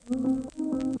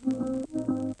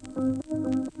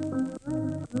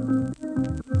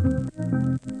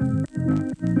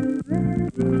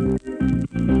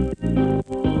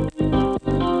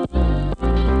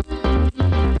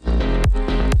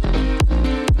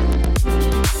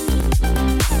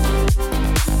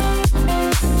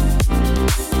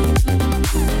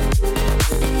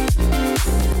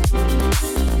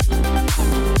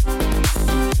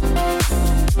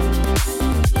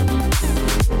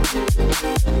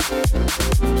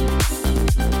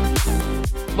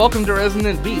welcome to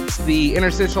Resonant Beats, the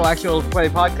interstitial actual play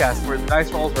podcast where the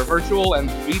dice rolls are virtual and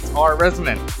the beats are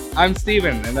resonant. I'm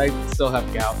Steven, and I still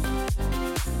have gout.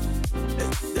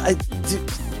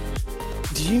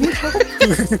 Do you need help?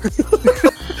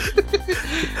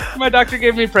 My doctor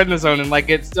gave me prednisone, and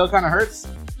it still kind of hurts.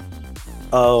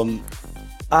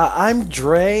 I'm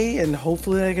Dre, and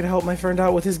hopefully I can help my friend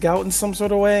out with his gout in some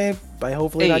sort of way by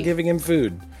hopefully not giving him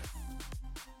food.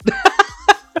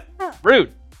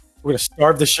 Rude. We're gonna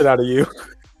starve the shit out of you.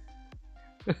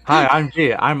 Hi, I'm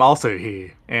here. I'm also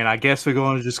here, and I guess we're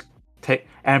going to just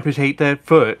amputate that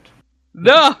foot.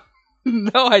 No,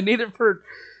 I need it for.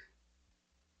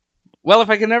 Well, if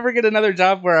I can ever get another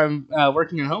job where I'm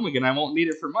working at home again, I won't need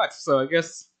it for much. So I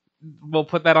guess we'll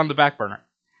put that on the back burner.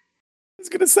 I was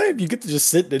gonna say, if you get to just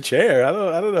sit in a chair, I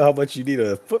don't know how much you need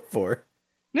a foot for.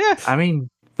 Yeah, I mean,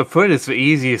 the foot is the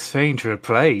easiest thing to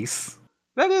replace.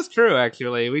 that is true.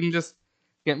 Actually, we can just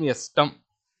get me a stump.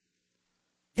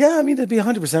 Yeah, I mean, to be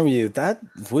 100% with you, that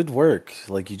would work.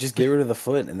 You just get rid of the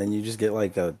foot, and then you just get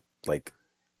a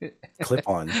clip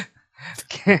on.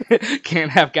 Can't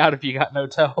have gout if you got no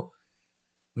toe.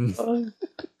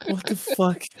 What the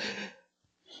fuck?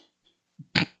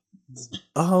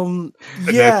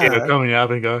 Yeah. Coming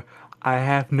up and go, I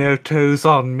have no toes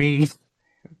on me.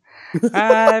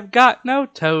 I've got no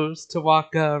toes to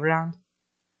walk around.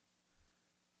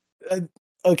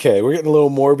 Okay, we're getting a little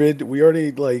morbid. We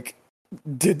already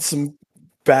did some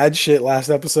bad shit last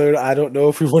episode. I don't know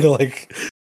if we want to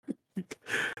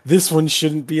this one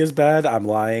shouldn't be as bad. I'm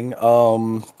lying.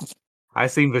 I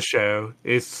seen the show.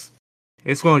 It's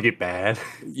going to get bad.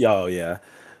 Yo, yeah.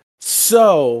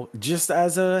 So, just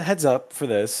as a heads up for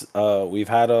this, we've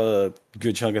had a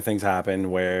good chunk of things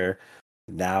happen where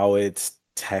now it's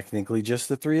technically just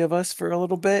the three of us for a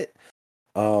little bit.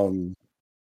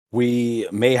 We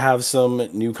may have some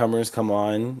newcomers come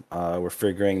on. We're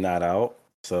figuring that out.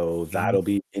 So that'll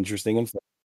be interesting and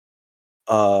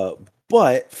fun.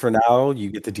 But for now, you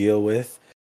get to deal with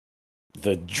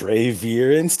the Dre,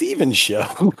 Veer, and Steven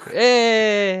show.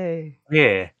 Hey!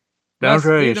 Yeah. Don't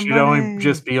worry, it should only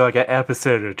just be an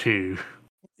episode or two.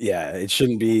 Yeah, it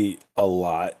shouldn't be a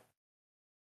lot.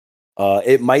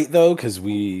 It might, though, because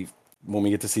when we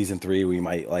get to season 3, we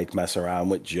might mess around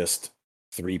with just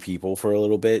 3 people for a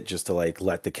little bit, just to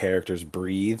let the characters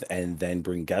breathe and then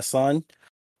bring guests on.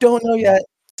 Don't know yet.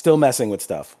 Still messing with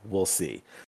stuff. We'll see.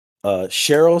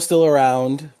 Cheryl's still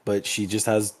around, but she just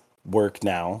has work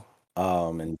now.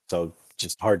 And so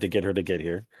just hard to get her to get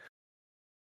here.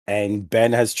 And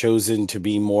Ben has chosen to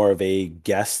be more of a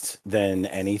guest than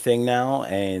anything now,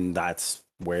 and that's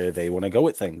where they want to go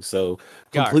with things. So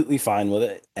completely fine with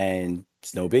it, and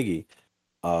it's no biggie.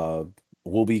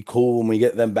 We'll be cool when we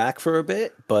get them back for a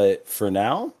bit, but for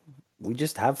now, we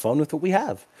just have fun with what we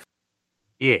have.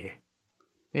 Yeah.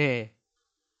 Yeah.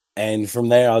 And from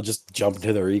there, I'll just jump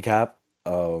into the recap,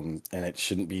 and it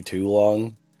shouldn't be too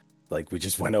long. We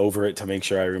just went over it to make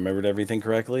sure I remembered everything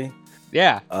correctly.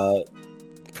 Yeah.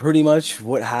 Pretty much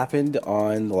what happened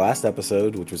on the last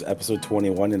episode, which was episode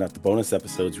 21, and not the bonus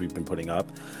episodes we've been putting up.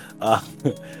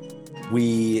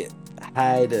 We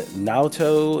had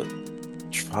Naoto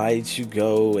try to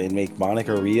go and make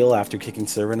Monica real after kicking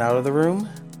Servant out of the room.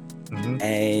 Mm-hmm.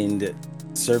 And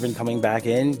Servant coming back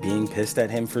in, being pissed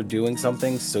at him for doing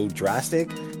something so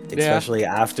drastic, especially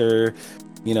after,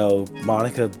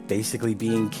 Monica basically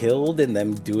being killed and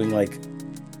them doing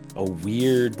a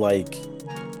weird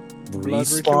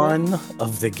respawn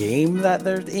of the game that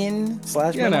they're in /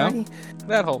 memory.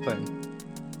 That whole thing.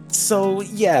 So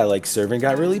yeah, Servant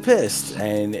got really pissed,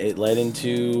 and it led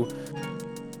into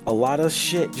a lot of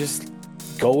shit just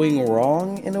going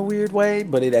wrong in a weird way,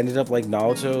 but it ended up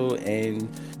Naoto and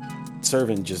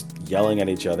Servant just yelling at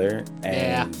each other,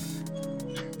 and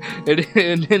it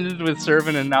ended with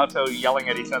Servant and Naoto yelling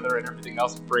at each other and everything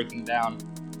else breaking down.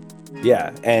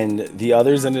 Yeah, and the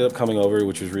others ended up coming over,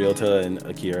 which was Ryota and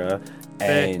Akira,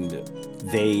 and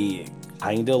they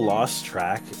kind of lost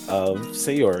track of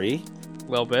Sayori. A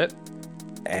little bit.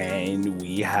 And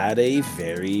we had a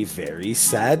very, very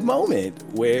sad moment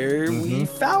where we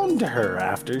found her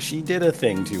after she did a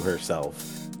thing to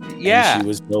herself. Yeah. And she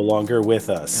was no longer with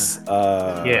us.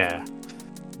 Yeah.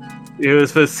 It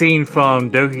was the scene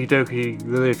from Doki Doki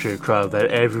Literature Club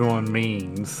that everyone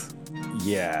memes.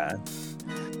 Yeah.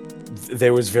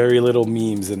 There was very little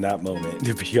memes in that moment,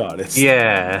 to be honest.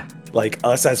 Yeah.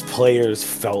 Us as players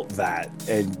felt that,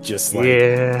 and just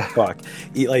fuck.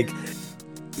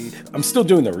 I'm still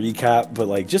doing the recap,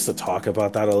 but just to talk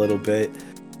about that a little bit,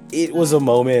 it was a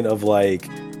moment of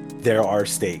there are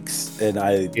stakes, and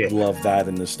I Yeah. love that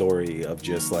in the story of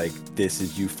just like, this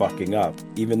is you fucking up.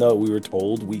 Even though we were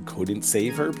told we couldn't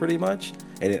save her pretty much,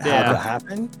 and it had Yeah. to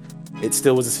happen, it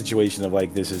still was a situation of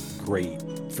like, this is great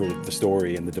for the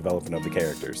story and the development of the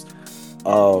characters.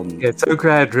 Yeah, so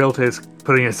glad Realtor's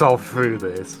putting us all through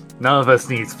this. None of us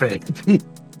needs fate.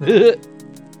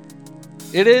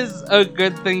 It is a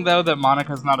good thing, though, that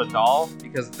Monica's not a doll,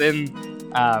 because then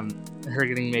her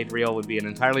getting made real would be an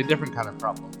entirely different kind of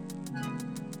problem.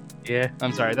 Yeah.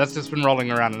 I'm sorry, that's just been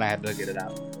rolling around and I had to get it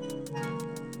out.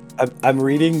 I'm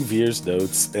reading Veer's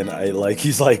notes, and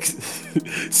he's like,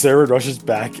 Sarah rushes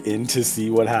back in to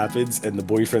see what happens, and the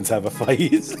boyfriends have a fight.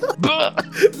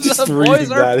 Just The reading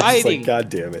boys are that, it's just fighting. like, God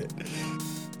damn it.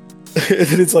 And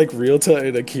then it's like Ryota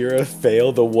and Akira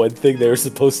fail the one thing they were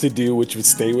supposed to do, which was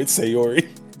stay with Sayori.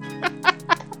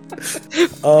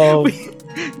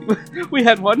 We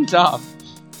had one job.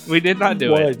 We did not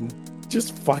do it.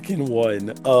 Just fucking one.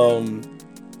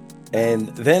 And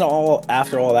then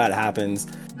after all that happens,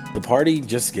 the party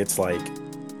just gets like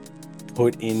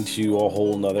put into a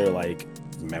whole nother like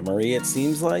memory, it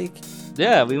seems like.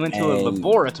 Yeah, we went to a And-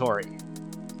 laboratory.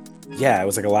 Yeah, it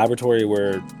was like a laboratory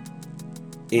where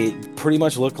it pretty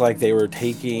much looked like they were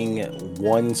taking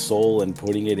one soul and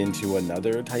putting it into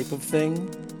another type of thing,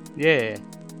 Yeah.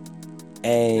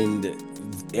 and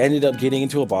ended up getting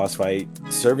into a boss fight.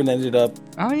 Servant ended up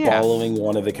Oh yeah. following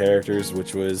one of the characters,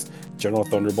 which was General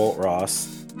Thunderbolt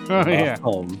Ross. Oh yeah.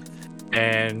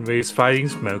 And we're fighting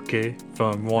Smokey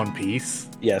from One Piece.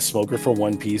 Yeah, Smoker from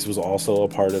One Piece was also a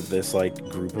part of this like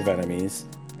group of enemies.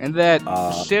 And that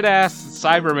Uh, shit ass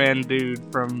Cyberman dude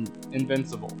from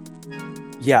Invincible.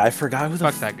 Yeah, I forgot who the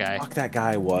Fuck that guy. fuck that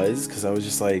guy was, because I was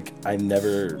just like, I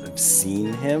never have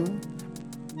seen him,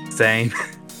 Same.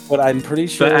 but I'm pretty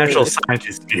sure. The actual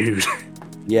scientist dude.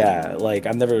 Yeah, like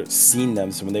I've never seen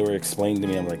them, so when they were explained to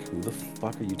me, I'm like, who the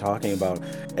fuck are you talking about?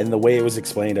 And the way it was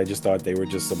explained, I just thought they were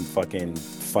just some fucking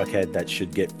fuckhead that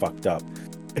should get fucked up.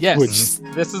 Yes, Which is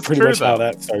this is pretty true much how though.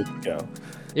 that started to go.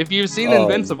 If you've seen Um,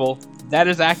 Invincible, that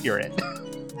is accurate.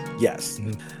 Yes.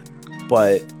 Mhm.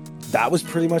 But that was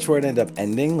pretty much where it ended up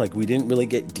ending. Like, we didn't really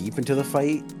get deep into the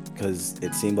fight because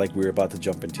it seemed like we were about to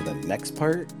jump into the next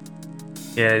part.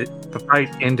 Yeah, the fight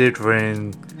ended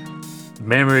when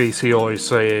Memories, he always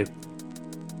said,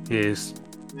 is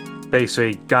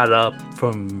basically got up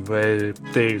from where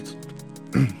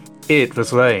it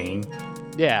was laying.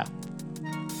 Yeah.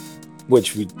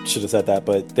 Which we should have said that,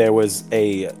 but there was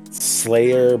a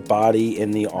Slayer body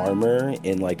in the armor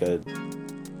in like a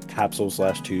capsule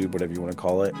 / tube, whatever you want to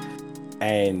call it.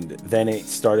 And then it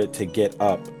started to get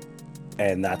up,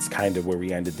 and that's kind of where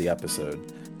we ended the episode.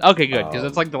 Okay, good, because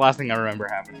it's like the last thing I remember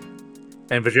happening.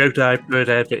 And the joke that I put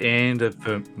at the end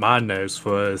of my notes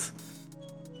was,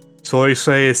 Soy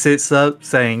Slayer sits up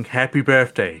saying happy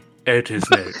birthday at his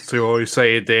note. So always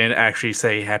say it, then actually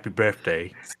say happy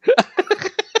birthday.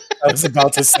 I was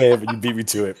about to say it, but you beat me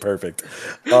to it. Perfect.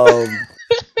 God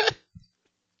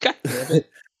damn it.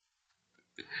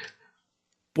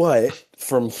 But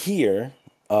from here,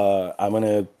 I'm going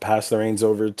to pass the reins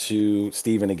over to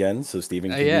Steven again. So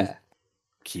Steven can Yeah.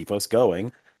 keep us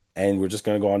going. And we're just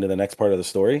going to go on to the next part of the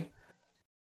story.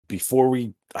 Before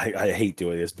we, I hate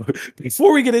doing this, but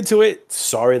before we get into it,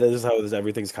 sorry that this is how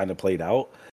everything's kind of played out.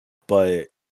 But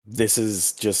this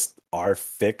is just our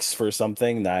fix for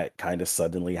something that kind of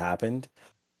suddenly happened.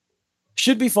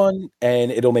 Should be fun,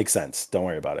 and it'll make sense. Don't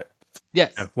worry about it.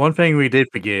 Yes. One thing we did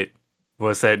forget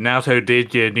was that Naoto did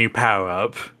get a new power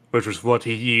up, which was what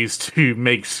he used to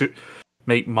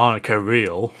make Monica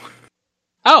real.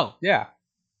 Oh, yeah.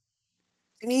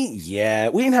 I mean, yeah,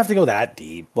 we didn't have to go that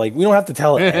deep. Like, we don't have to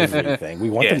tell everything.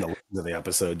 We want Yeah. them to listen to the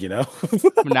episode, you know?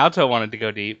 Naoto wanted to go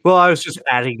deep. Well, I was just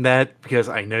adding that because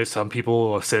I know some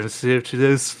people are sensitive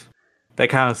to that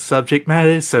kind of subject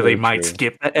matter, so they True, might true.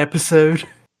 skip that episode.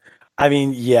 I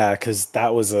mean, yeah, because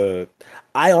that was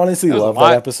I honestly That was a love lot.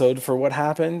 that episode for what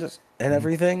happened and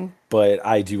everything, but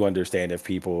I do understand if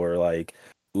people are like,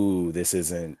 ooh, this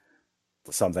isn't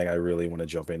something I really want to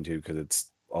jump into because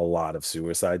it's a lot of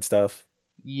suicide stuff.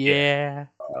 Yeah.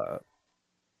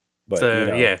 But, So you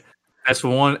know, yeah, that's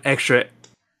one extra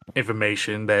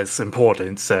information that's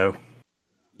important. So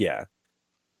yeah.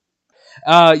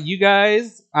 You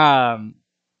guys, I'm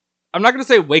not gonna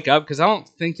say wake up because I don't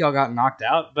think y'all got knocked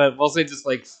out, but we'll say just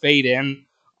like fade in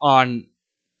on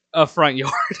a front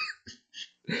yard.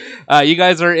 You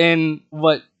guys are in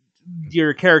what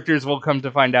your characters will come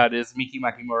to find out is Miki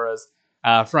Makimura's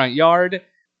front yard.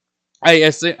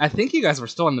 I think you guys were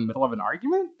still in the middle of an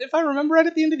argument, if I remember right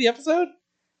at the end of the episode.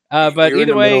 But You're in either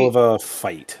the way, middle of a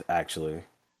fight, actually.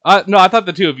 no, I thought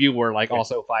the two of you were like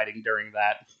also fighting during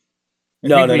that.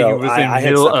 No, think no. we was I in the had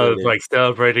middle of separated. like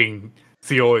celebrating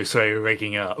Theory Slayer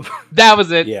waking up. That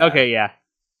was it. Yeah. Okay, yeah.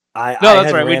 I No, that's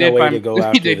had right. We ran did away find. to go We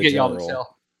after did the get y'all to general.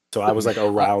 chill. So I was like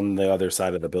around the other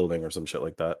side of the building or some shit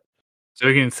like that. So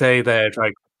we can say that,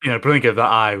 like, in a blink of the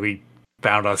eye, we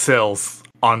found ourselves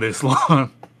on this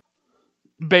lawn.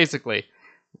 Basically,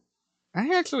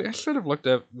 I should have looked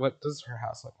up what does her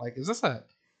house look like. Is this a?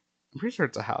 I'm pretty sure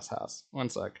it's a house. One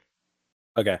sec.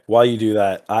 Okay, while you do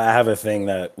that, I have a thing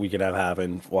that we can have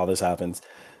happen while this happens.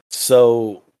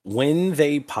 So when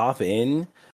they pop in,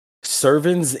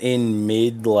 Servan's in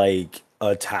mid like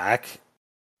attack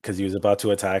because he was about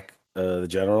to attack the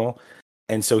general,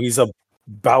 and so he's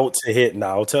about to hit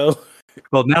Naoto.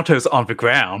 Well, Naoto's on the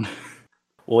ground.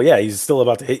 Well, yeah, he's still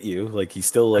about to hit you. Like he's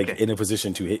still like Okay. in a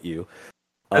position to hit you.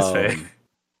 That's fair.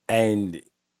 And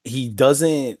he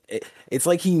doesn't. It's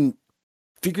like he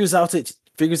figures out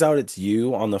it's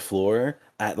you on the floor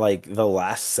at like the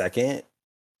last second,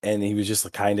 and he was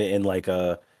just kind of in like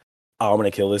a oh, I'm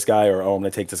gonna kill this guy or oh, I'm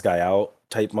gonna take this guy out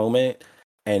type moment,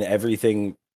 and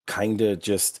everything kind of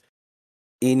just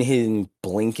in him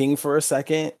blinking for a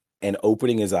second and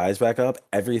opening his eyes back up,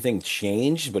 everything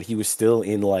changed, but he was still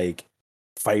in like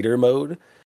fighter mode.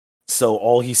 So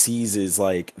all he sees is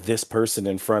like this person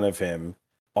in front of him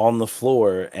on the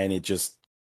floor, and it just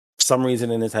for some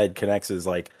reason in his head connects as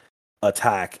like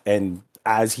attack. And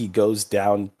as he goes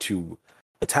down to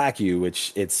attack you,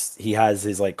 which he has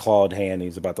his like clawed hand,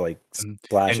 he's about to like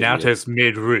slash And at you. Naoto's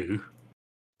mid-roo.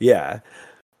 Yeah.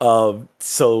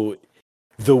 So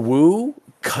the woo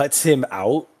cuts him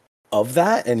out of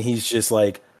that, and he's just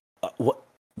like, "What?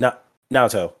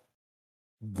 Naoto,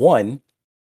 one,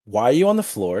 why are you on the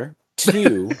floor?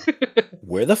 Two,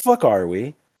 where the fuck are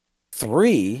we?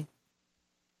 Three,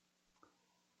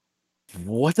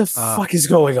 what the fuck is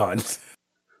going on?"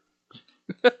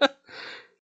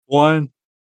 One,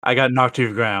 I got knocked to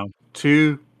the ground.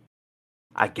 Two,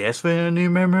 I guess we're in a new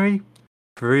memory.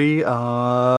 Three,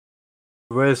 where's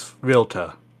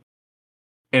Realta?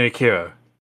 And Akira.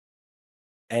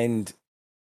 And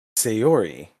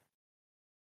Sayori.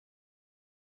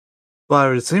 Well, I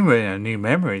would assume we're in a new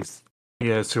memories.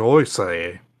 Yeah, to always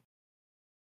say.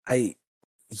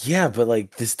 Yeah, but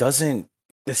like this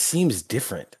seems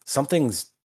different.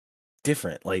 Something's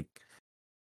different. Like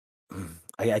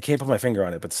I can't put my finger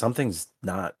on it, but something's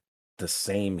not the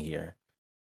same here.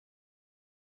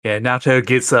 Yeah, Naoto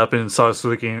gets up and starts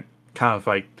looking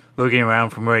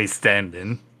around from where he's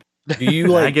standing. Do you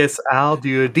I like guess I'll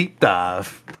do a deep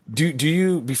dive. do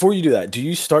you before you do that, do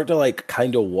you start to like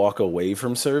kind of walk away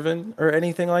from Servan or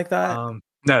anything like that?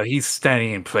 No, he's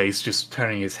standing in place, just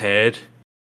turning his head.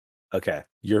 Okay,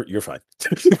 you're fine.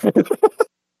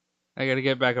 I gotta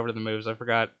get back over to the moves. I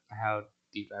forgot how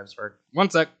deep dives work. One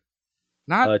sec.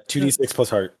 Not 2d6 plus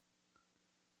heart.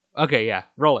 Okay, yeah.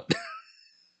 Roll it.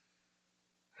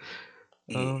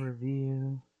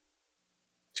 Overview.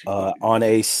 On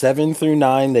a 7 through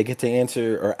 9, they get to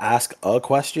answer or ask a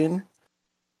question.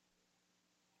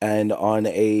 And on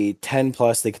a 10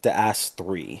 plus, they get to ask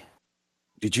 3.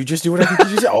 Did you just do what I think you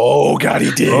just said? Oh, God, he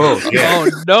did. Oh, yeah. Oh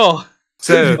no.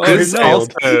 So Oh, this is no.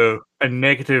 also a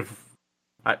negative.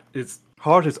 It's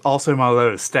heart is also my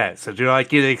lowest stat. So do I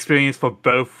get experience for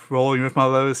both rolling with my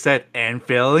lowest stat and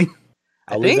failing?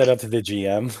 I'll leave that up to the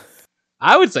GM.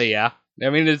 I would say yeah.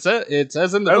 I mean, it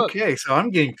says in the book. Okay, so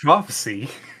I'm getting prophecy.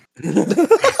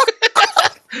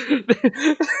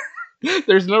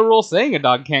 There's no rule saying a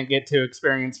dog can't get 2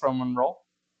 experience from one roll.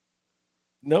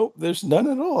 Nope, there's none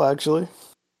at all, actually.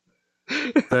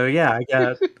 So yeah, I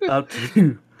got up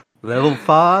to level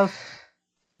 5.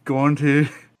 Going to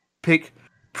pick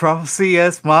prophecy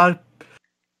as my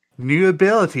new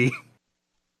ability.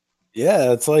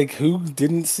 Yeah, it's like, who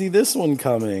didn't see this one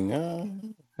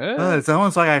coming? It's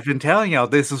almost like I've been telling y'all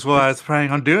this is what I was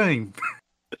planning on doing.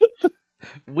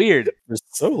 Weird. For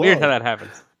so long. Weird how that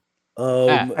happens.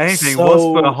 Anything, what's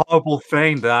the horrible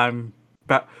thing that I'm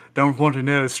don't want to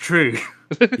know is true?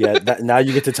 Yeah, now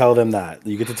you get to tell them that.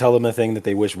 You get to tell them a thing that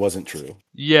they wish wasn't true.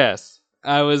 Yes.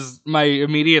 My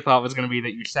immediate thought was going to be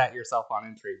that you sat yourself on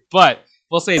intrigue. But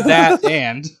we'll say that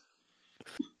and...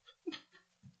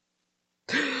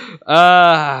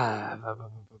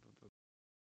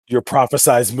 Your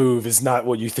prophesized move is not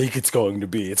what you think it's going to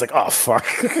be. It's like, oh, fuck.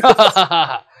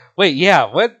 Wait, yeah,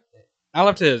 what? I'll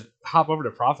have to hop over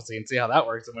to prophecy and see how that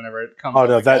works whenever it comes. Oh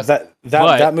no, up,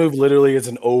 that move literally is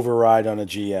an override on a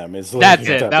GM. That's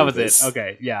it. That was it.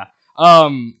 Okay, yeah.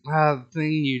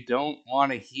 Thing you don't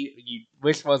want to hear, you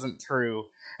wish wasn't true.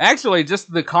 Actually,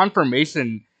 just the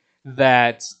confirmation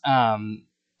that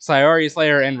Sayori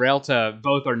Slayer and Realta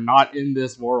both are not in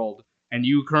this world, and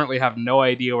you currently have no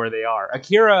idea where they are.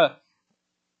 Akira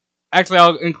Actually,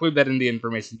 I'll include that in the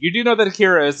information. You do know that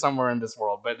Akira is somewhere in this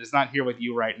world, but is not here with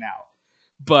you right now.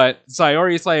 But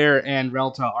Sayori Slayer and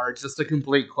Relta are just a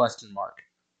complete question mark.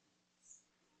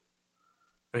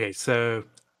 Okay, so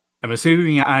I'm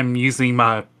assuming I'm using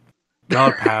my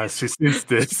god powers to sense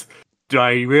this. Do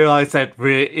I realize that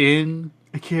we're in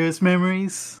Akira's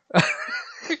memories?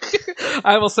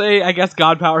 I will say, I guess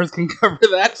God powers can cover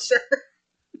that, sure.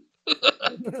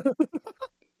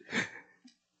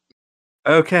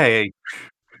 Okay.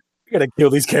 We gotta kill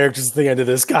these characters at the end of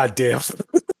this. God damn.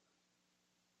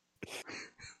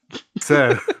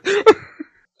 So,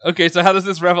 Okay, so how does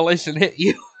this revelation hit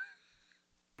you?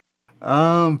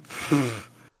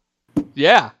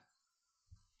 Yeah.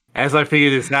 As I figure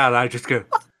this out, I just go,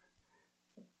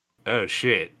 oh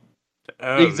shit.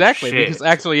 Oh, Exactly, shit. because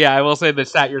actually, yeah, I will say the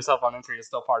sat yourself on entry is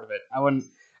still part of it.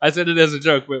 I said it as a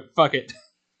joke, but fuck it.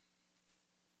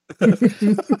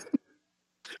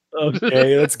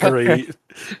 Okay, that's great.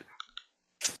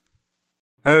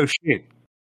 Oh shit.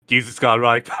 Jesus got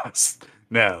right past.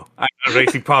 No, I'm not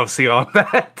raising prophecy on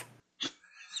that.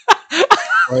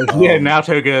 Yeah,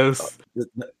 Naoto goes.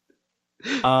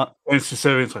 It's just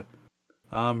so it's like,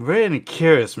 we're in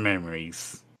Akira's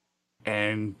memories,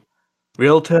 and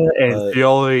Realtor and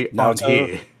Fioli on Naoto?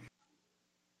 here.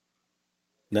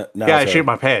 No, Yeah, I shit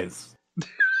my pants.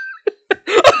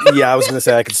 Yeah, I was gonna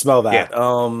say I could smell that.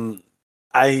 Yeah.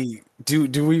 I do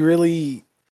we really?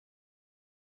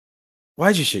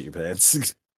 Why'd you shit your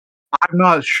pants? I'm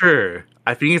not sure.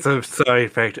 I think it's a side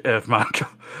effect of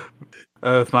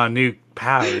my new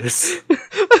powers.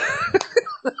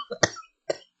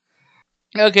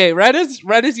 Okay, right as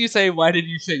you say, why did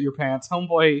you shit your pants?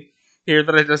 Homeboy here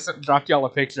that I just dropped y'all a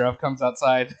picture of comes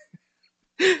outside.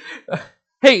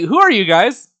 Hey, who are you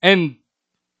guys? And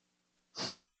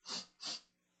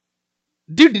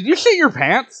dude, did you shit your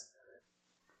pants?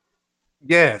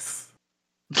 Yes.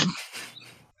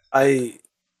 Okay,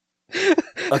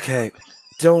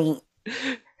 don't.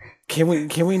 Can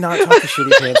we not talk to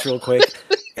shitty pants real quick?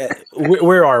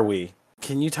 Where are we?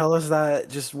 Can you tell us that?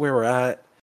 Just where we're at?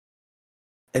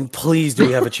 And please, do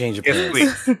we have a change of Yes,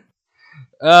 pants? please.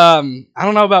 I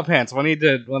don't know about pants. We'll need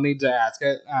to ask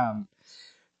it.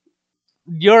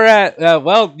 You're at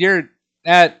you're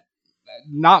at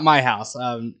not my house.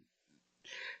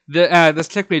 This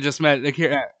chick we just met,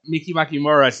 Miki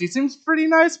Makimura. She seems pretty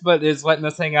nice, but is letting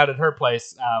us hang out at her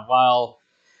place while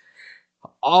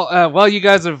you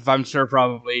guys have, I'm sure,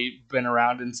 probably been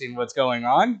around and seen what's going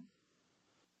on.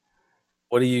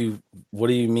 What do you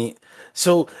mean?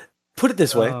 So, put it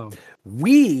this way: Oh.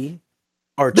 we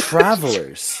are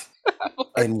travelers,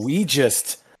 and we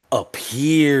just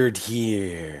appeared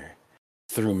here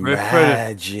through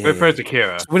magic. Refer to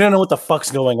Kira. We don't know what the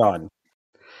fuck's going on.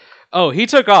 Oh, he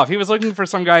took off. He was looking for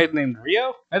some guy named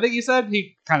Rio, I think he said.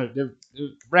 He kind of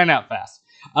ran out fast.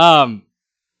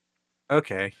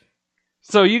 Okay.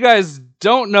 So you guys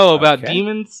don't know about Okay.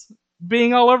 demons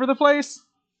being all over the place?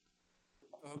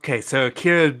 Okay, so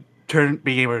Kira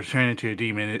being able to turn into a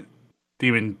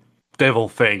demon devil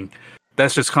thing.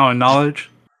 That's just common knowledge?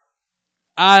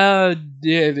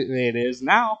 It is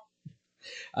now.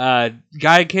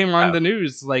 Guy came on the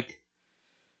news, like,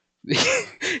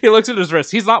 he looks at his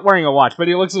wrist. He's not wearing a watch, but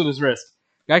he looks at his wrist.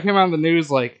 Guy came on the news,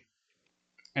 like,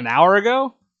 an hour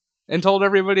ago and told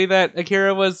everybody that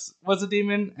Akira was a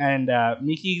demon, and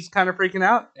Miki's kind of freaking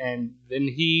out, and then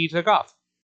he took off.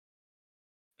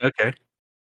 Okay.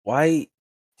 Why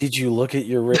did you look at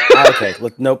your wrist? Okay,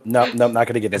 look, nope, not going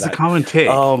to get to It's that. a common tick.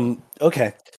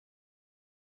 Okay.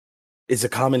 Is a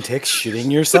common tick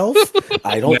shitting yourself?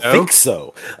 I don't think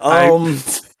so.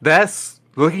 That's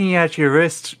looking at your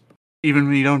wrist, even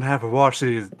when you don't have a watch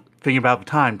to think about the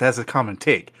time. That's a common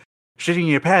tick. Shitting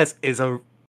your pants is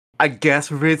I guess,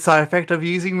 a weird side effect of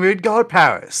using weird god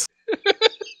powers.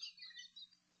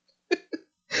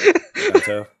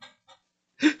 Naoto?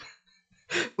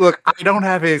 Look, I don't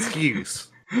have an excuse.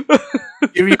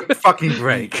 Give me a fucking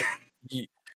break.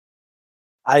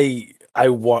 I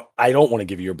don't want to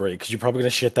give you a break because you're probably gonna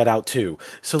shit that out too.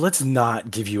 So let's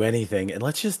not give you anything and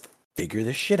let's just figure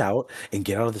this shit out and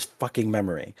get out of this fucking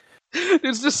memory.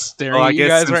 It's just staring at you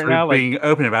guys right now. Being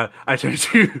open about it, I turn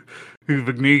to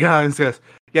the new guy and says,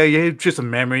 "Yeah, you have just a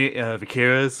memory of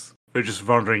Akira's. We're just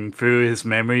wandering through his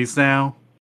memories now.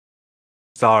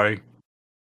 Sorry."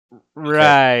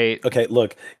 Right. Okay,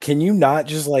 look, can you not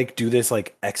just like do this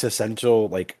like existential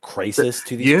like crisis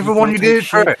to these You're people? the one who did it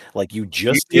shit, first. like you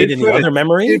just You did did in the first. other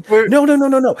memory? You did first.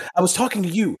 No. I was talking to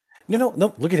you. No.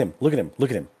 Look at him. Look at him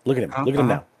now. Look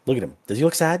at him. Does he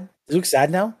look sad? Does he look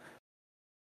sad now?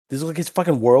 Does he look like his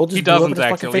fucking world just He blew up in doesn't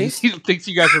his fucking actually. face? He thinks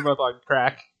you guys are both on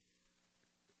crack.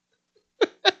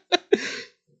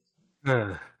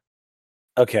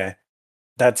 Okay.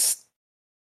 That's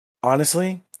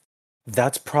honestly,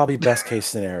 that's probably best case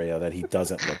scenario that he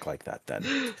doesn't look like that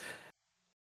then.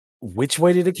 Which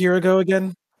way did Akira go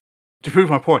again? To prove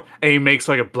my point, and he makes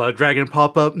like a blood dragon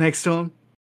pop up next to him.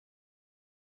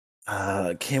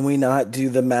 Can we not do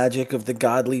the magic of the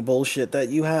godly bullshit that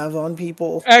you have on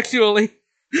people? Actually,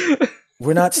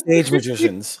 We're not stage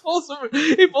magicians.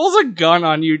 he pulls a gun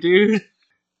on you, dude.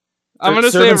 I'm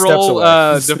gonna say Servant steps roll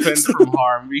away. defend from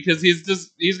harm because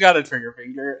he's got a trigger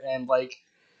finger and like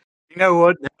You know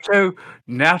what,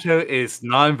 Naruto is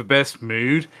not in the best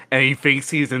mood, and he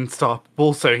thinks he's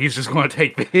unstoppable, so he's just going to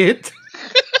take the hit.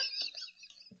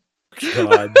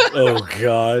 God. Oh,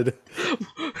 God.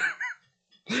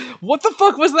 what the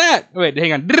fuck was that? Wait,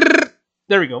 hang on.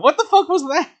 There we go. What the fuck was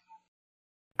that?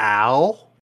 Ow.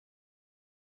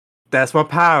 That's my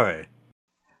power.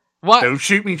 What? Don't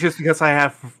shoot me just because I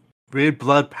have red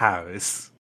blood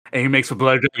powers. And he makes the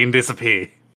blood dragon disappear.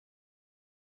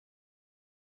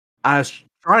 I was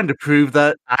trying to prove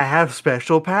that I have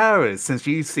special powers, since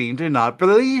you seem to not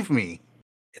believe me.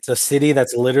 It's a city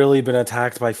that's literally been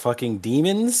attacked by fucking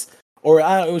demons? Or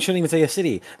we shouldn't even say a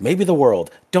city. Maybe the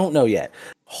world. Don't know yet.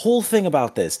 Whole thing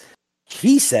about this.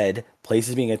 He said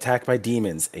places being attacked by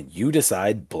demons, and you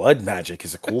decide blood magic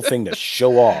is a cool thing to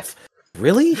show off.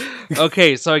 Really?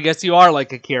 Okay, so I guess you are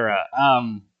like Akira.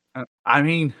 I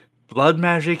mean, blood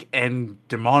magic and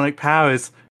demonic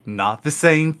powers, not the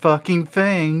same fucking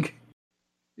thing.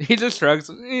 He just shrugs.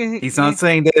 He's not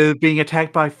saying that they're being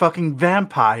attacked by fucking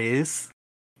vampires.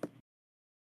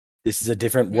 This is a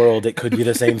different world. It could be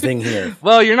the same thing here.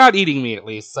 Well, you're not eating me at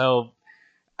least, so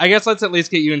I guess let's at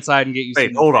least get you inside and get you. Wait,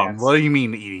 some hold on. pants. What do you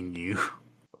mean eating you?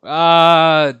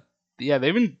 Yeah,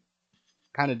 they've been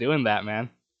kind of doing that, man.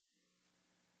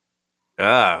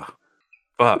 Oh,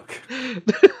 fuck.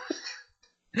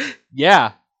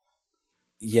 Yeah.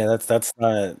 Yeah, that's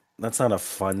not a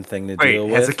fun thing to Wait, deal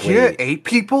with. has Akira Wait. ate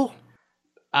people?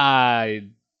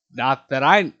 Not that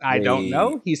I don't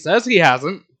know. He says he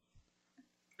hasn't.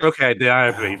 Okay, then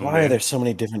I believe him. Why are then. there so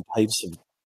many different types of?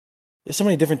 There's so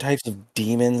many different types of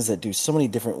demons that do so many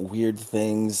different weird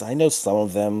things. I know some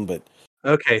of them, but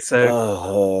Okay, so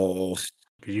oh,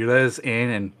 could you let us in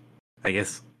and I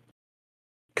guess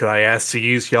could I ask to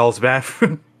use y'all's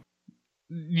bathroom?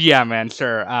 Yeah, man,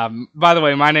 sure. By the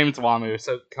way, my name's Wamu,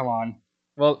 so come on.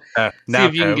 Well, see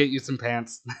if you can get you some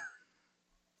pants.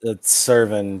 the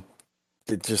servant,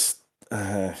 it just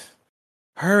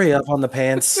hurry up on the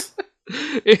pants.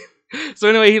 So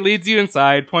anyway, he leads you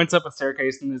inside, points up a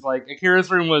staircase, and is like, Akira's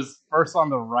room was first on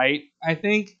the right, I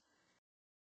think.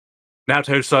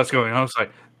 Naruto starts going on. I was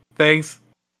like, thanks.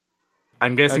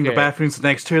 I'm guessing the Okay. bathroom's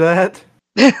next to that.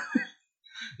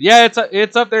 Yeah,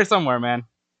 it's up there somewhere, man.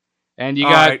 And you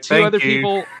got Alright, two thank other you.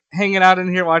 people hanging out in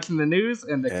here watching the news,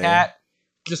 and the Okay. cat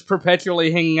just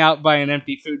perpetually hanging out by an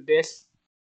empty food dish.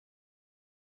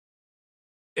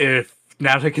 If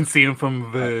Naruto can see him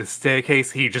from the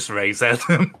staircase, he just raves at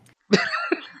him.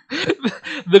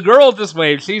 The girl just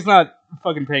waves. She's not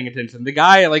fucking paying attention. The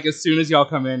guy, like, as soon as y'all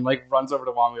come in, like, runs over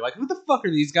to Wami, like, who the fuck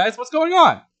are these guys? What's going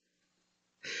on?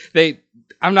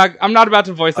 I'm not about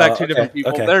to voice act two different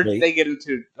people. okay, They get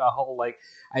into a whole, like,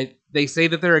 they say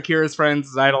that they're Akira's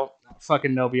friends. I don't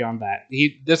fucking know beyond that.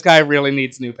 This guy really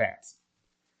needs new pants.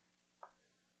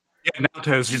 Yeah,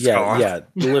 Naruto's just yeah, gone. yeah,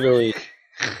 literally.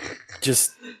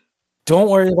 Just don't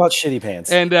worry about shitty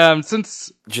pants. And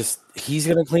since Just he's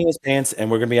gonna clean his pants, and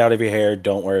we're gonna be out of your hair.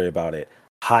 Don't worry about it.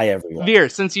 Hi, everyone. Veer,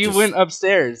 since you Just- went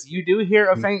upstairs, you do hear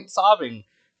a faint sobbing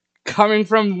coming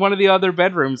from one of the other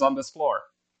bedrooms on this floor.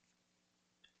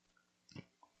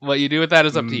 What you do with that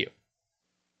is up to you.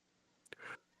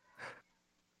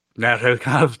 Naruto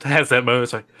kind of has that moment.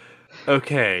 It's like,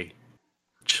 okay,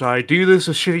 should I do this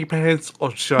with shitty pants,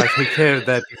 or should I take care of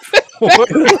that before?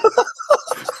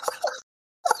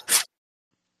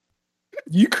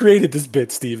 You created this bit,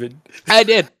 Steven. I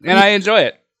did, and I enjoy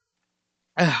it.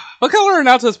 What color are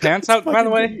Naoto's pants out, by the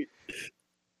way?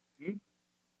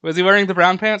 Was he wearing the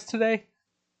brown pants today?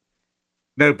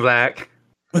 No black.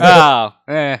 Oh,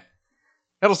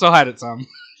 it'll still hide it some.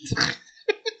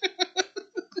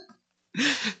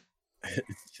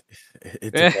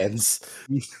 It depends.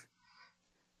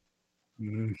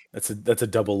 That's a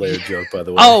double layered joke, by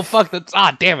the way. Oh, fuck,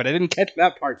 damn it, I didn't catch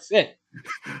that part. Shit.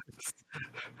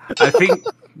 I think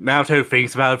Naruto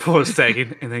thinks about it for a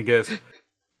second and then goes,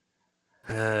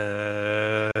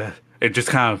 it just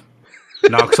kind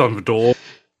of knocks on the door.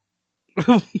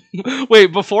 Wait,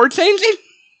 before changing?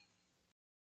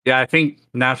 Yeah, I think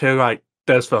Naruto like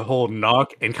does the whole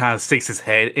knock and kind of sticks his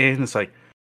head in. It's like,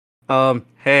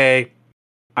 hey,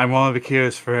 I'm one of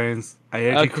Akira's friends. I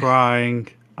heard you Okay. crying.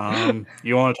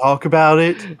 You want to talk about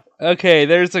it? Okay,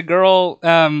 there's a girl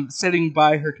sitting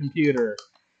by her computer.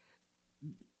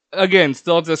 Again,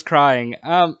 still just crying.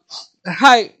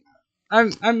 Hi,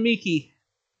 I'm Miki.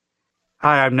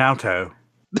 Hi, I'm Naoto.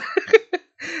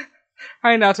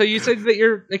 Hi, Nato. You said that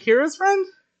you're Akira's friend?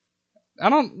 I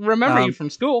don't remember you from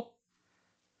school.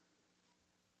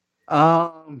 We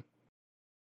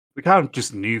kind of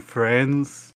just new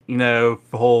friends. You know,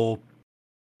 the whole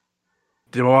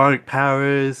demonic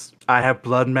powers. I have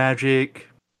blood magic.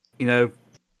 You know,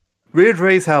 weird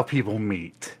ways how people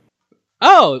meet.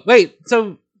 Oh, wait.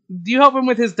 So, do you help him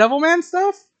with his Devilman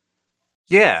stuff?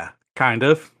 Yeah, kind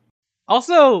of.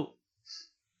 Also,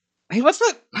 hey, what's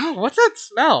that? Oh, what's that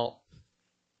smell?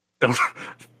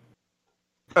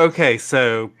 Okay,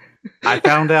 so I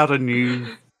found out a new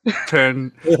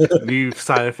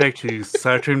side effect to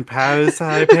certain powers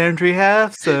I apparently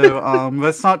have. So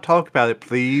let's not talk about it,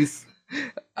 please.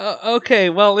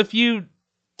 Okay, well, if you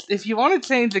want to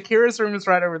change, Akira's room is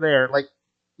right over there, like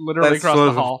literally That's across what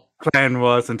the hall. Plan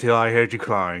was until I heard you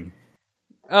crying.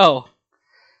 Oh,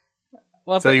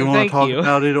 well, So you want thank to talk you.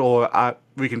 about it, or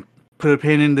we can put a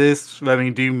pin in this. Let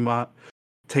me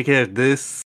take care of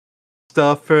this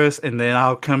stuff first, and then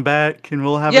I'll come back and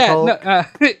we'll have a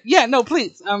talk. No,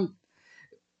 please,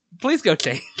 please go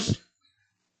change.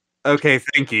 Okay,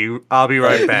 thank you. I'll be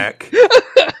right back.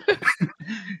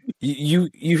 You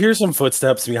hear some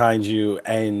footsteps behind you,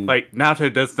 and Like Nato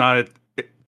does not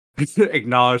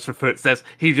acknowledge the footsteps.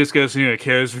 He just goes into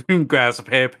Akira's room, grabs a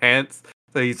pair of pants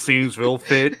that he seems real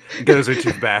fit, and goes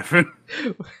into the bathroom.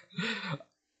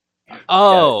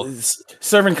 Oh,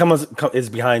 servant is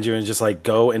behind you and just like,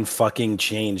 go and fucking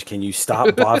change. Can you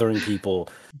stop bothering people?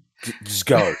 Just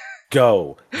go.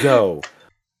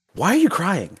 Why are you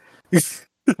crying?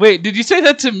 wait, did you say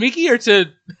that to Miki or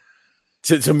to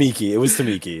Miki? It was to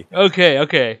Miki. Okay.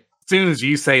 As soon as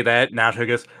you say that, Nato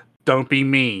goes, "Don't be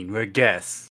mean. We're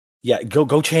guests." Yeah,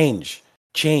 go change.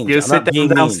 Go sit down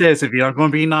downstairs if you're not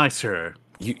going to be nice to her.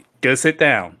 You go sit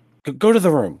down. Go to the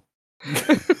room.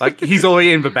 Like he's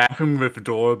already in the bathroom with the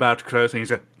door about to close, and he's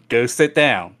like, "Go sit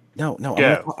down." No,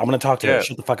 Go. I'm gonna talk to her.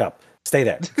 Shut the fuck up. Stay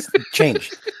there.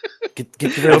 Change. Get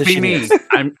rid of Don't the be mean.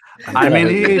 shenanigans. I'm in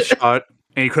earshot,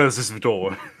 and he closes the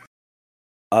door.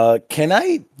 Can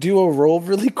I do a roll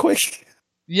really quick?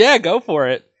 Yeah, go for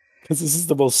it. Because this is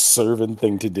the most servant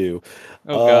thing to do.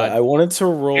 Oh god. I wanted to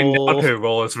roll. And Nato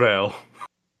roll as well.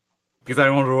 Because I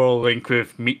want to roll a link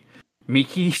with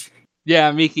Miki.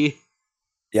 Yeah, Miki.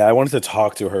 Yeah, I wanted to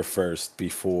talk to her first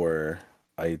before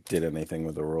I did anything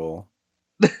with the roll.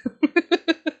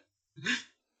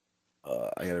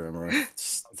 I gotta remember.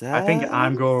 I think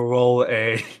I'm gonna roll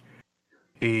a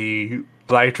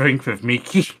light drink with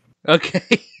Miki.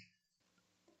 Okay.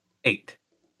 8.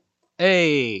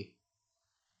 Hey.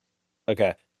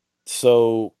 Okay.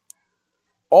 So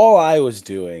all I was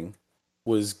doing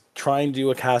was trying to do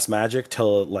a cast magic to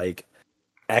like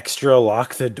extra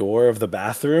lock the door of the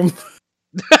bathroom.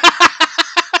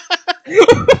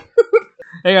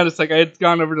 Hang on a sec. I had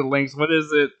gone over to links. What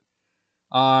is it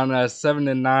on 7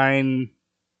 and 9?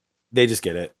 They just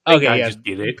get it. Okay, I yeah. just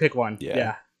get it. Pick one. Yeah.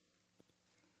 Yeah.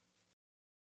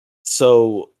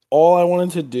 So all I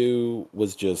wanted to do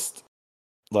was just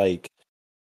like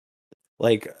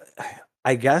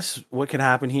I guess what can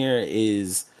happen here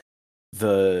is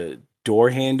the door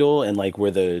handle and like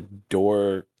where the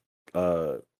door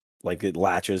like it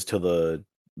latches to the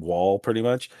wall pretty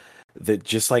much that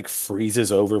just like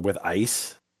freezes over with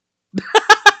ice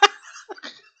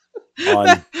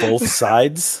on both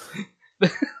sides.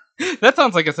 That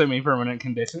sounds like a semi-permanent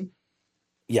condition.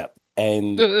 Yep.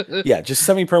 And yeah, just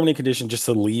semi-permanent condition just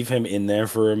to leave him in there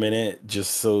for a minute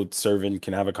just so Servant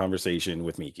can have a conversation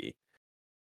with Miki.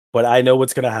 But I know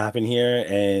what's going to happen here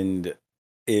and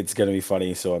it's going to be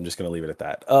funny, so I'm just going to leave it at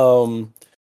that.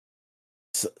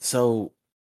 So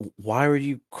why were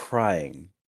you crying?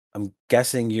 I'm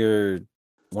guessing you're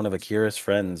one of Akira's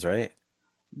friends, right?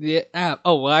 Yeah.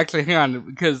 Oh, well, actually, hang on,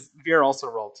 because Veer also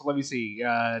rolled. So let me see.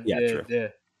 True.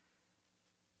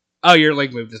 Oh, your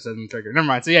link move just doesn't trigger. Never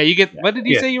mind. So yeah, you get. Yeah. What did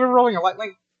you say you were rolling? A light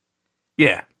link?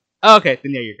 Yeah. Oh, okay,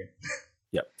 then yeah, you're good.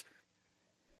 Yep.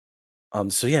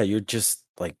 So yeah, you're just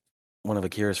like one of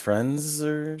Akira's friends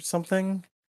or something?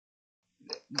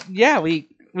 Yeah, we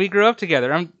grew up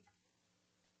together.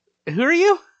 Who are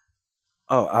you?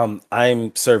 Oh,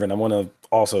 I'm Servant. I'm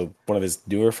also one of his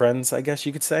newer friends, I guess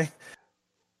you could say.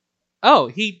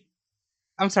 Oh,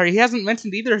 I'm sorry, he hasn't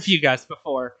mentioned either of you guys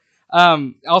before.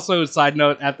 Also, side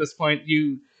note, at this point,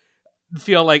 you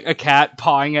feel like a cat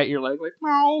pawing at your leg, like,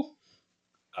 no.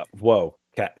 Whoa,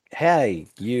 cat. Hey,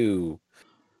 you.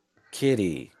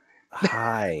 Kitty.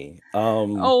 Hi.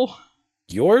 Oh,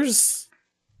 Yours?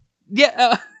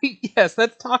 yeah. Yes,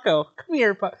 that's Taco. Come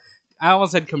here, I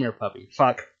almost said come here, puppy.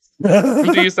 Fuck.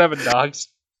 Do you 7 dogs?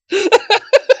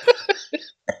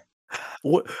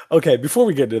 Okay, before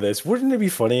we get into this, wouldn't it be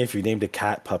funny if you named a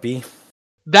cat Puppy?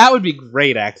 That would be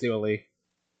great, actually.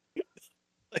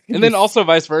 And then also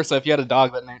vice versa, if you had a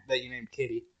dog that you named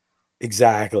Kitty.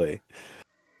 Exactly.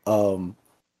 Oh,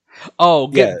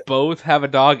 get Yeah. both, have a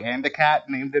dog and a cat,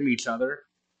 name them each other.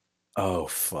 Oh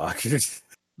fuck.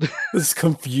 This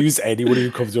confuse anybody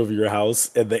who comes over your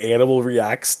house and the animal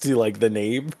reacts to like the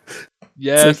name.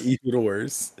 Yes. It's like even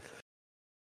worse.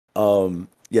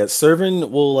 Yeah, Servant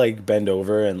will like bend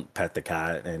over and pet the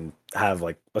cat and have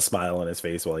like a smile on his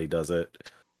face while he does it.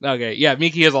 Okay, yeah,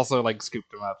 Miki has also like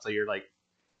scooped him up, so you're like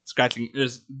scratching,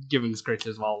 just giving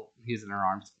scritches while he's in her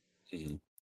arms.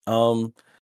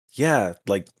 Yeah,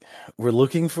 like we're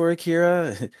looking for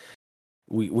Akira.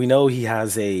 We know he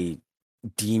has a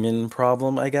demon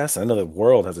problem, I guess. I know the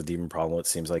world has a demon problem, it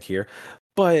seems like here.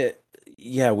 But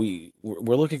yeah, we're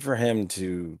looking for him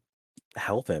to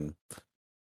help him.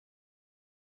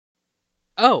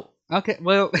 Oh, okay.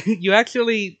 Well, you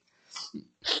actually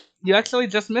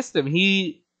just missed him.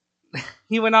 He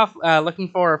went off looking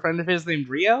for a friend of his named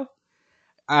Rio.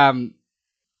 I'm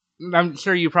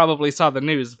sure you probably saw the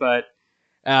news, but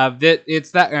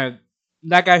it's that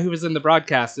guy who was in the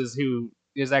broadcast who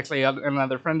is actually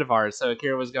another friend of ours. So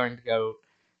Akira was going to go.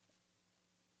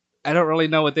 I don't really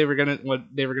know what they were gonna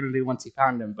do once he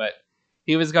found him, but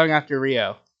he was going after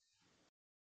Rio.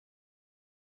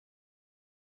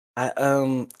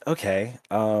 Okay.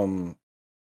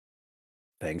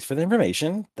 Thanks for the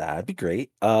information. That'd be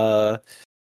great. You're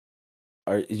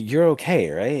okay,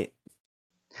 right?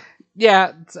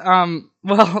 Yeah.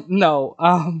 Well,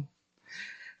 no.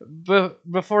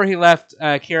 Before he left,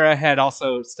 Kira had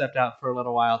also stepped out for a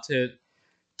little while to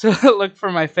look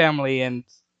for my family, and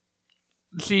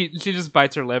she just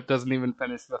bites her lip, doesn't even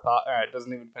finish the thought.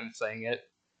 Doesn't even finish saying it.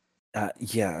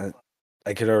 Yeah,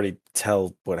 I could already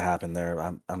tell what happened there.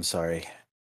 I'm sorry.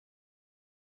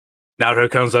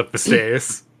 Naruto comes up the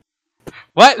stairs.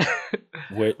 What?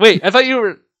 Wait, I thought you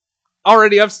were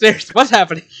already upstairs. What's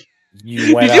happening?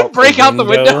 You went Did you break out the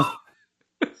window?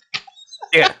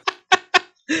 Yeah.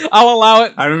 I'll allow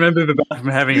it. I remember the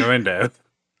bathroom having a window.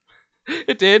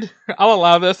 It did. I'll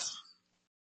allow this.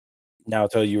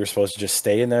 Naoto, you were supposed to just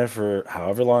stay in there for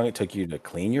however long it took you to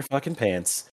clean your fucking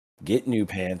pants, get new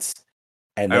pants,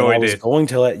 and then I was going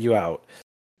to let you out.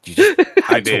 You just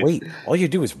had to wait. All you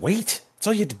do is wait. That's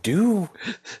all you had to do.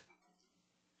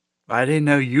 I didn't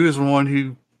know you was the one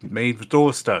who made the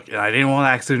door stuck, and I didn't want to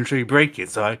accidentally break it,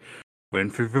 so I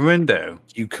went through the window.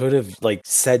 You could have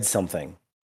said something.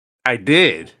 I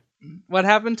did. What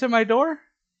happened to my door?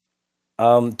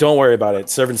 Don't worry about it.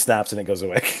 Servant snaps and it goes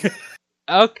away.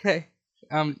 Okay.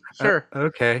 Sure.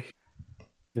 Okay.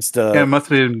 Just yeah, it must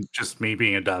have been just me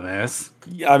being a dumbass.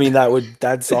 I mean,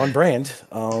 that's on brand.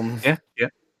 Yeah.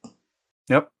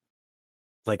 Yep.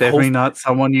 Like definitely not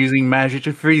someone using magic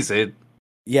to freeze it.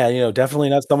 Yeah, definitely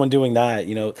not someone doing that.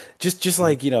 Just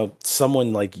like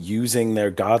someone like using their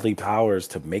godly powers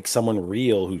to make someone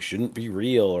real who shouldn't be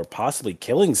real, or possibly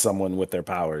killing someone with their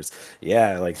powers.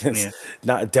 Yeah, it's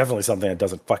not definitely something that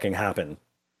doesn't fucking happen.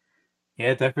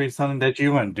 Yeah, definitely something that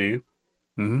you wouldn't do.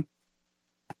 Mm-hmm.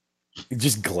 He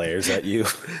just glares at you.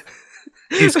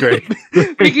 He's great.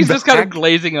 Mickey's just kind of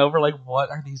glazing over, like,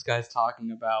 what are these guys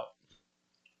talking about?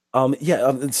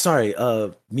 Sorry,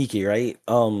 Miki, right?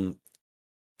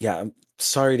 Yeah, I'm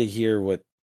sorry to hear what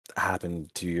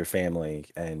happened to your family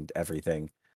and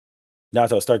everything.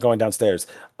 Nato, start going downstairs.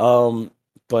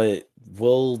 But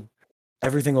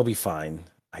everything will be fine,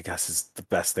 I guess is the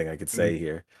best thing I could say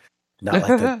here. Not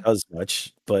like that does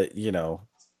much, but you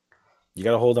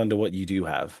gotta hold on to what you do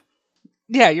have.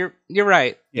 Yeah, you're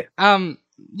right. Yeah.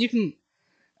 You can.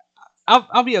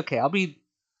 I'll be okay.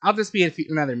 I'll just be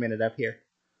another minute up here.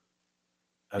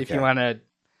 Okay. If you wanna,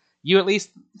 you at least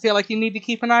feel like you need to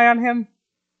keep an eye on him.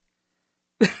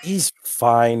 He's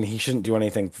fine. He shouldn't do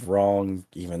anything wrong,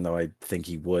 even though I think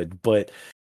he would. But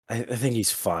I think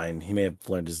he's fine. He may have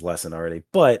learned his lesson already.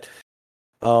 But,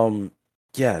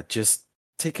 yeah, just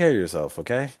take care of yourself,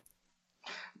 okay?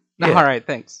 Yeah. All right,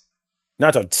 thanks.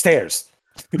 Nato, stairs.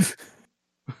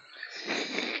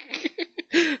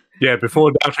 Yeah,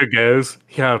 before Doctor goes,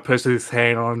 he kind of puts his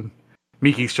hand on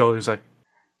Miki's shoulder. He's like,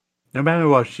 no matter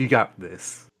what, you got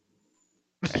this.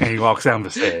 And he walks down the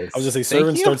stairs. I was just say,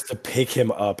 Servant starts to pick him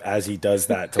up as he does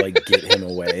that to get him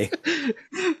away.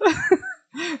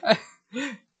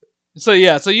 So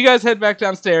you guys head back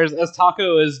downstairs as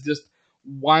Taco is just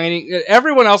whining.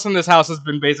 Everyone else in this house has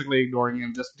been basically ignoring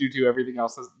him just due to everything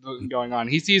else that's going on.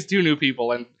 He sees two new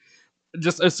people and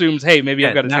just assumes, hey, maybe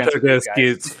I've got a chance with these guys.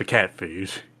 Gets for cat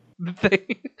food.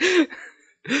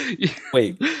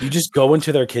 Wait, you just go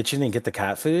into their kitchen and get the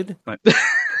cat food? Well,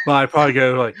 I'd probably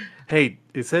go like, hey,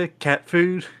 is that cat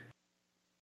food?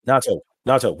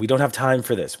 Nato, we don't have time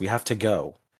for this. We have to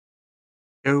go.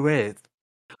 Go red.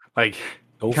 Like,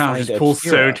 Go kind of find just pulls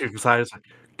Akira. Sir to the side. It's like,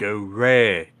 go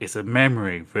rare. It's a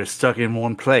memory. We're stuck in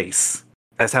one place.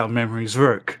 That's how memories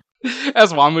work.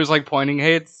 As Wamu's like pointing,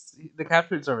 hey, it's the cat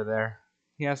food's over there.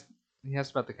 He asked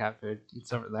about the cat food.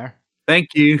 It's over there. Thank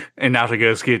you. And now to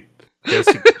goes get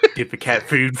the cat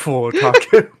food for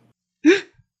Taco.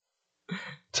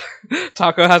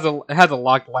 Taco has a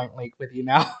locked light link with you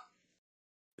now.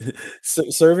 So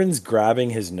Servan's grabbing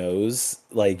his nose,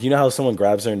 like, you know how someone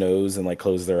grabs their nose and like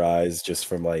closes their eyes just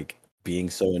from like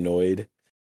being so annoyed.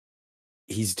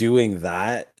 He's doing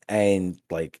that and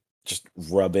like just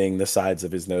rubbing the sides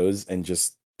of his nose and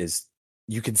just is.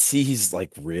 You can see he's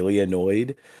like really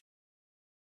annoyed.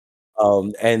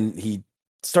 And he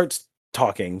starts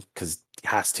talking because he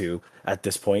has to at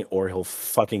this point, or he'll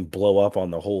fucking blow up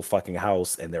on the whole fucking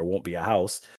house, and there won't be a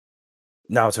house.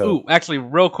 Naoto. Ooh, actually,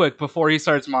 real quick before he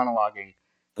starts monologuing,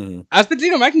 as the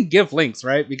GM, I can give links,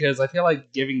 right? Because I feel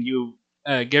like giving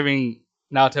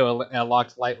Naoto a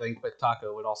locked light link with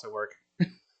Taco would also work.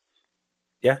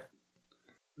 Yeah.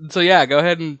 So yeah, go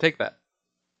ahead and take that.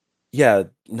 Yeah,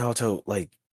 Naoto, like,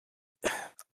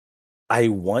 I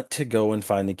want to go and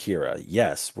find Akira.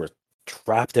 Yes, we're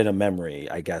trapped in a memory,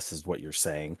 I guess is what you're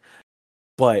saying.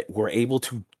 But we're able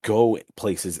to go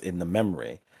places in the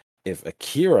memory. If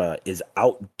Akira is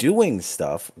out doing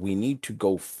stuff, we need to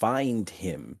go find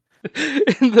him.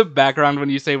 In the background, when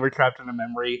you say we're trapped in a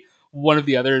memory, one of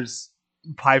the others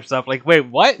pipes up like, wait,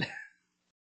 what?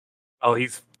 Oh,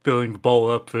 he's filling the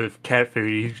bowl up with cat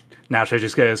food. Nacho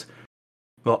just goes,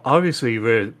 well, obviously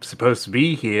we're supposed to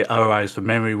be here, otherwise the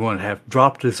memory wouldn't have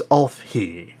dropped us off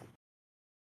here.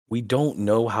 We don't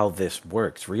know how this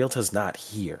works. Ryota's not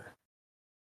here.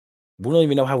 We don't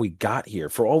even know how we got here.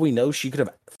 For all we know, she could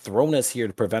have thrown us here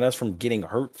to prevent us from getting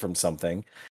hurt from something,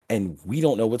 and we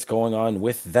don't know what's going on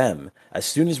with them. As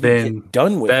soon as we get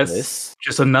done with this...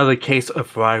 just another case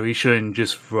of why we shouldn't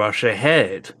just rush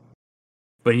ahead.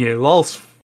 When you're lost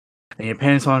and your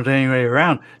parents aren't anywhere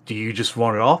around, do you just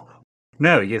wander off?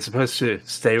 No, you're supposed to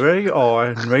stay where you are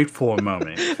and wait for a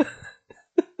moment.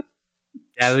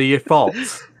 Gather your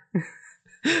thoughts.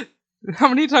 How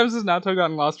many times has Naoto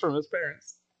gotten lost from his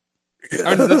parents?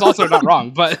 I mean, that's also not wrong,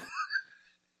 but...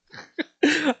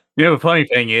 You know, the funny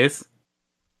thing is,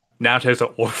 Naoto's an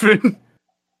orphan.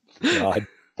 God.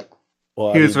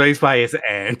 Well, He was raised by his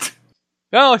aunt.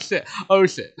 Oh, shit.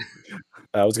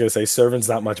 I was going to say, Servant's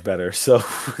not much better, so,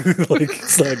 like,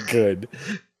 it's not good.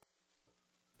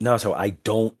 Naoto, I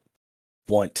don't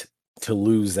want to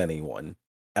lose anyone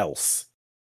else.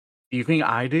 Do you think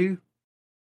I do?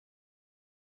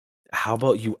 How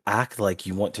about you act like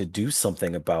you want to do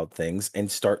something about things and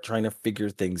start trying to figure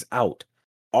things out?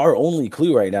 Our only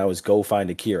clue right now is go find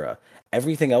Akira.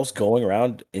 Everything else going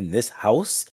around in this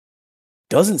house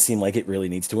doesn't seem like it really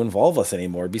needs to involve us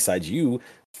anymore besides you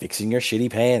fixing your shitty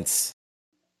pants.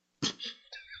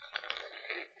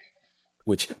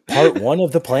 Which, part one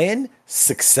of the plan?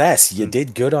 Success. You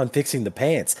did good on fixing the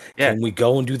pants. Yeah. Can we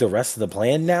go and do the rest of the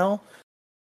plan now?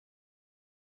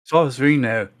 So as we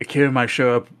know, Akira might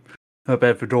show up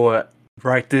at the door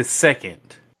right this second.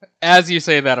 As you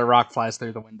say that, a rock flies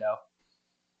through the window.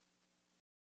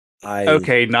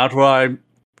 Okay, not what I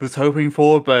was hoping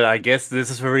for, but I guess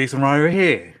this is the reason why we're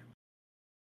here.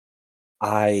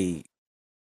 I'm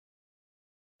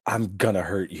gonna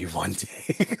hurt you one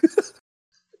day.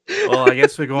 Well, I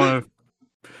guess we're going to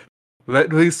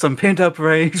let loose some pent-up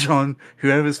rage on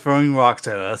whoever's throwing rocks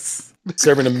at us.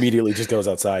 Servant immediately just goes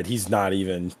outside. He's not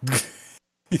even...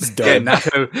 He's done.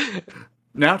 Yeah,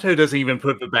 Naoto doesn't even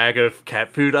put the bag of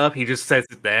cat food up. He just sets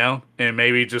it down and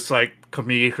maybe just like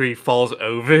comedically falls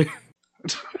over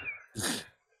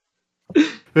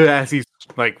as he's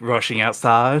like rushing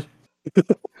outside.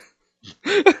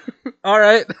 All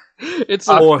right, it's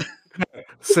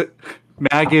may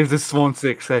I give this one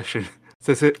sick session?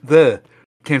 Says it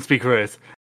can't speak words.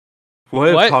 What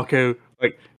if Taco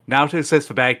like Naoto sets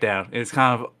the bag down and it's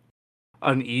kind of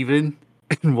uneven?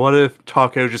 And what if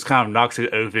Taco just kind of knocks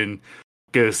it open,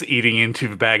 goes eating into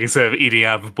the bag instead of eating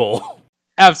out of the bowl?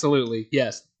 Absolutely,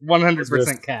 yes.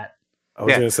 100% cat. I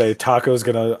was going to say, Taco's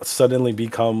going to suddenly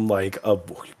become like a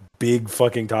big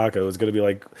fucking taco. It's going to be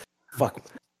like, fuck, I'm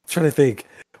trying to think,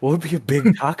 what would be a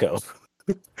big taco?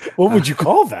 What would you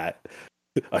call that?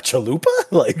 A chalupa?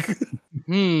 Like,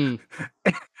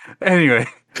 Anyway,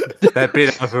 that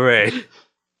bit of array.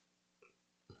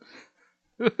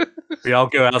 We all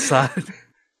go outside.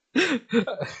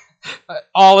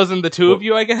 All is in the two of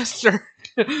you, I guess. Or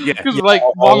Yeah. because Yeah, like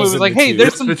all Wamu is was in like, the "Hey, two. there's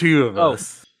Just some." the two of Oh.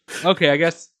 us. Okay, I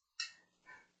guess.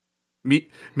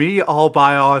 Me all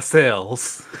by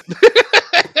ourselves.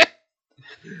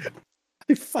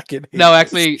 I fucking hate No, this.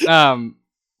 actually,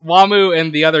 Wamu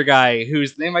and the other guy,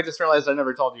 whose name I just realized I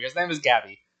never told you. His name is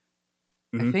Gabby.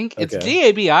 I Mhm. think it's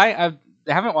Okay. Gabi. I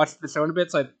haven't watched the show in a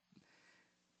bit, so I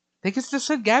think it's just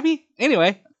said Gabby.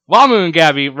 Anyway, Wamu and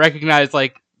Gabby recognize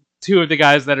like two of the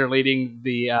guys that are leading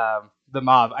the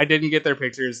mob. I didn't get their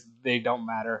pictures; they don't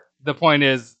matter. The point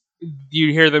is,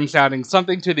 you hear them shouting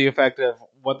something to the effect of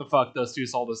 "What the fuck? Those two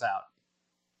sold us out."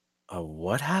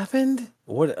 What happened?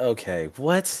 What? Okay,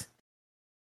 what?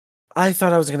 I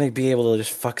thought I was gonna be able to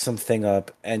just fuck something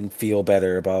up and feel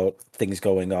better about things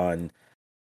going on.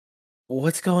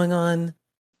 What's going on?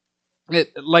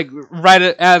 It, like right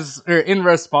as or in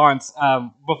response,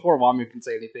 before Wamu can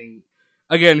say anything,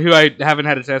 again, who I haven't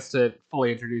had a chance to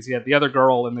fully introduce yet, the other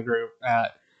girl in the group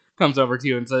comes over to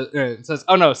you and says,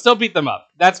 "Oh no, still beat them up.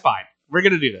 That's fine. We're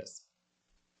gonna do this."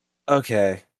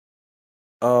 Okay.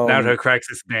 Naruto cracks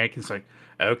his neck and is like,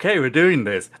 okay, we're doing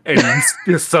this. And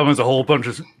he just summons a whole bunch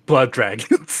of blood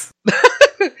dragons.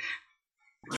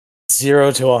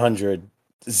 0 to 100.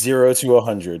 0 to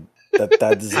 100.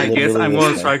 That is I guess literally I'm this going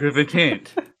to thing. strike with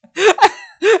intent.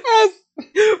 As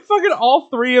fucking all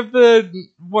three of the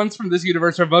ones from this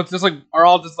universe are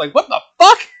all just like, "What the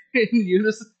fuck?" in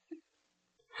unison.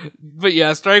 But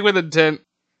yeah, strike with intent.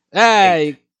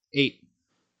 Hey, 8.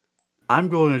 I'm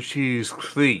going to choose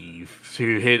Cleave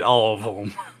to hit all of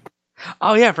them.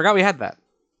 Oh yeah, I forgot we had that.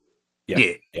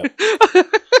 Yeah.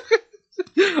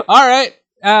 All right.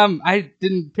 I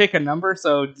didn't pick a number,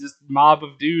 so just mob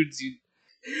of dudes.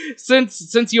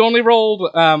 Since you only rolled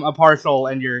a partial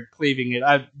and you're cleaving it,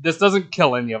 this doesn't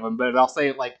kill any of them, but I'll say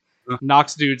it like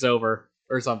knocks dudes over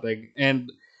or something.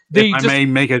 And they If I may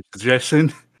make a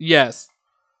suggestion. Yes.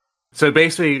 So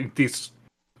basically, these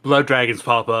blood dragons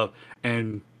pop up,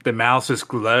 and the mouths just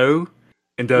glow,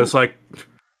 and does like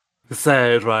the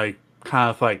sad, like kind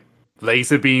of like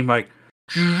laser beam, like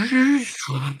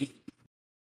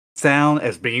sound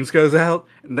as beams goes out,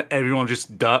 and everyone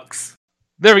just ducks.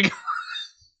 There we go.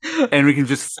 And we can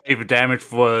just save damage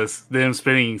for them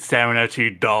spending stamina to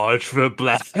dodge for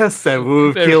blasts that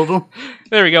would have killed them.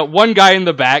 There we go. One guy in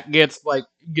the back gets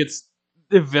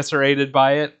eviscerated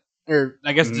by it, or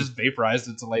I guess just vaporized.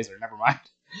 It's a laser. Never mind.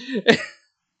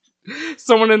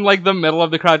 Someone in like the middle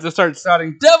of the crowd just starts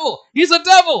shouting, "Devil! He's a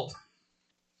devil!"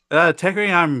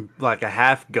 Technically, I'm like a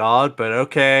half god, but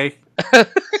okay. God.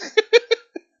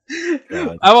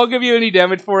 I won't give you any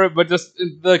damage for it, but just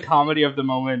the comedy of the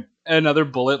moment, another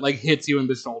bullet like hits you in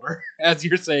the shoulder as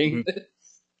you're saying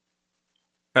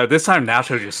this. This time,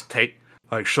 Naruto just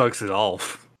shrugs it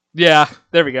off, Yeah,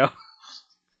 there we go.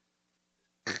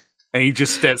 and he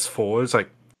just steps forward. It's like,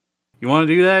 you want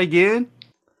to do that again?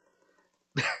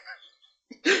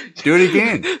 Do it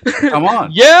again. Come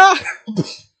on. Yeah.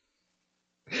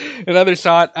 Another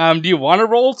shot. Do you want to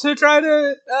roll to try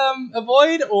to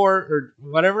avoid or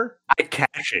whatever? I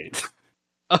catch it.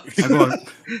 Oh. I'm going,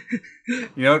 I'm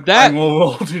going to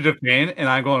roll to defend, and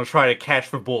I'm going to try to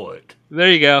catch the bullet.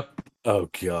 There you go. Oh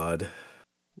God.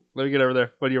 Let me get over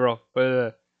there. What do you roll?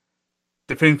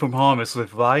 Defend from harm is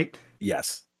with light.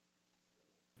 Yes.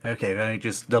 Okay, let me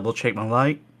just double check my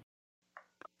light.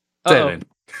 Uh-oh. 7.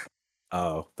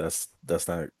 Oh, that's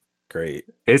not great.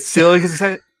 It's still a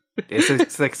success. It's a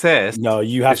success. No,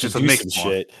 you have It's to just a do mixed some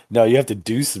one. shit. No, you have to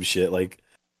do some shit. Like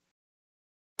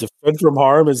defend from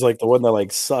harm is like the one that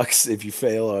like sucks if you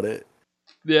fail on it.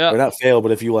 Yeah. Or not fail,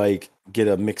 but if you like get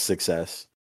a mixed success.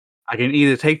 I can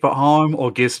either take the harm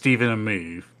or give Steven a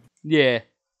move. Yeah.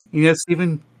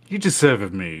 Steven, you deserve a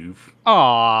move.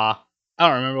 Aw. I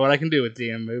don't remember what I can do with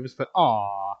DM moves, but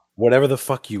aw. Whatever the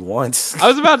fuck you want. I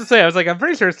was about to say, I'm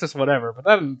pretty sure it's just whatever, but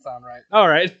that didn't sound right. All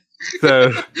right.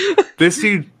 So, this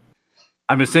dude,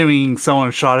 I'm assuming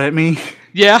someone shot at me.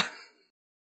 Yeah.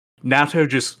 Naruto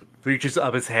just reaches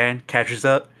up his hand, catches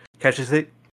it,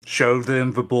 shows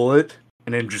them the bullet,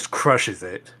 and then just crushes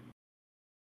it.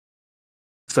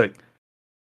 It's like,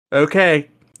 okay,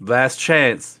 last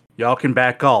chance. Y'all can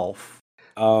back off.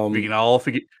 We can all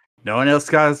forget. No one else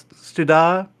got to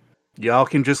die. Y'all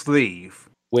can just leave.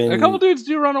 When A couple dudes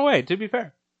do run away, to be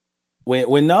fair. when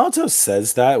Naruto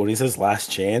says that, when he says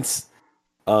last chance,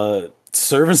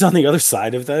 Servant's on the other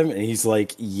side of them, and he's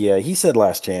like, yeah, he said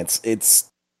last chance. It's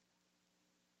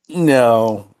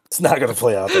not gonna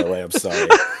play out that way, I'm sorry.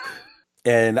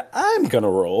 And I'm gonna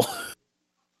roll.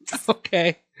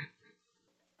 Okay.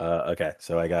 Okay,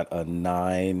 so I got a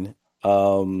 9.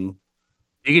 You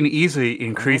can easily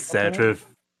increase that with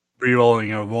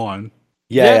rerolling a 1.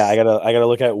 Yeah, Yes. I gotta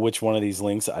look at which one of these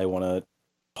links I want to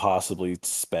possibly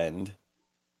spend.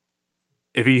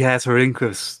 If he has a link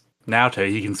with Naruto,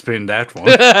 he can spin that one.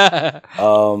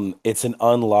 It's an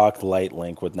unlocked light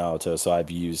link with Naruto, so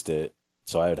I've used it.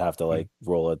 So I would have to like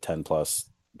roll a 10 plus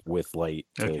with light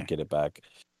to get it back.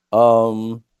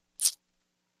 I'll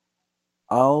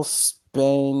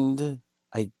spend.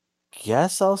 I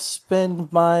guess I'll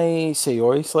spend my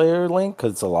Sayori Slayer link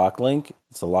because it's a lock link.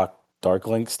 It's a lock dark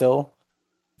link still.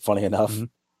 Funny enough. Mhm.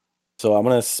 So I'm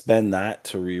gonna spend that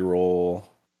to reroll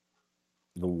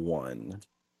the 1,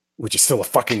 which is still a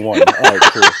fucking 1. All right,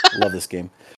 cool. Love this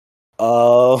game.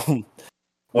 Want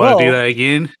to do that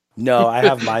again? No, I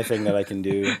have my thing that I can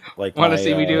do. Like, Want to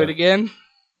see me do it again?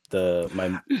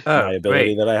 My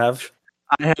ability that I have.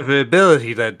 I have an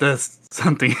ability that does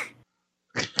something.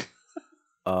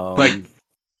 Like,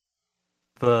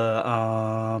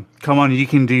 but come on, you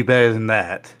can do better than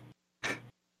that.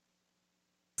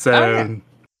 So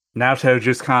Naruto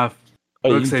just kind of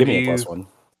looks at you. +1.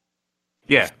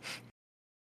 Yeah.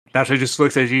 Naruto just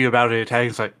looks at you about to attack.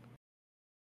 It's like,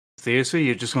 seriously,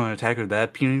 you're just going to attack with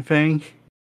that puny thing?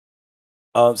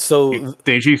 So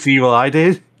Did you see what I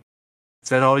did? Is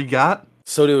that all you got?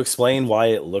 So to explain why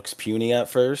it looks puny at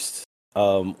first,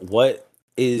 what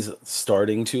is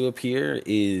starting to appear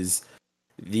is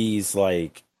these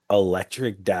like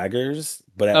electric daggers,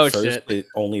 but at first it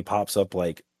only pops up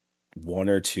like 1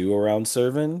 or 2 around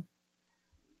Servant.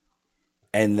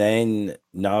 And then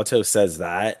Naruto says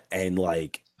that, and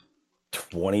like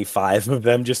 25 of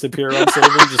them just appear around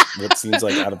Servant, just what seems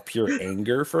like out of pure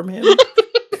anger from him.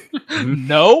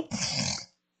 Nope.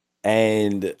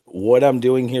 And what I'm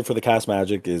doing here for the cast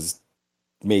magic is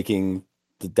making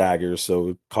the daggers,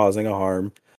 so causing a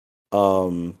harm.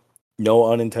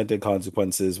 No unintended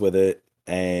consequences with it,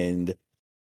 and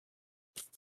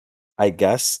I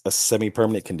guess a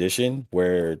semi-permanent condition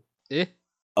where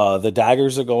the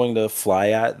daggers are going to fly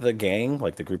at the gang,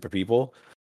 like the group of people,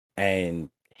 and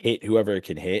hit whoever it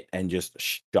can hit and just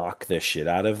shock the shit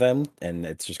out of them, and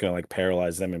it's just gonna like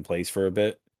paralyze them in place for a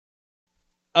bit.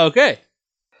 Okay,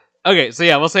 so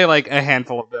yeah, we'll say like a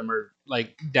handful of them are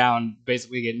like down,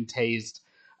 basically getting tased.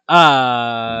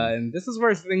 And this is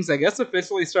where things, I guess,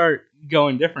 officially start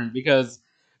going different, because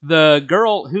the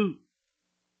girl who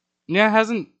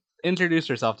hasn't introduced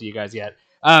herself to you guys yet,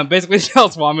 basically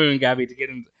tells Wamu and Gabby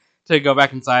to go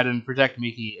back inside and protect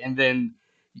Miki, and then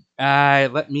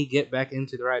let me get back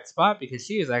into the right spot because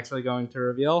she is actually going to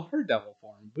reveal her devil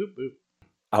form. Boop boop.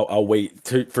 I'll wait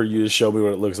for you to show me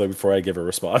what it looks like before I give a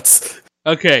response.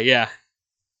 Okay, yeah.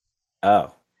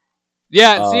 Oh.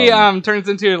 Yeah, she turns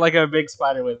into like a big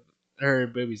spider with her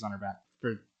boobies on her back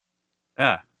for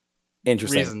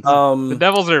interesting reasons. The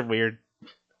devils are weird.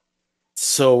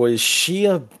 So is she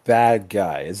a bad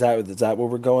guy? Is that what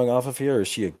we're going off of here, or is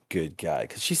she a good guy?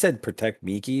 Because she said protect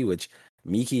Miki, which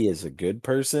Miki is a good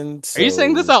person. So... Are you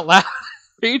saying this out loud?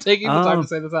 Are you taking the time to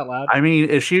say this out loud? I mean,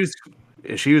 if she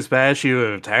was bad, she would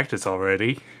have attacked us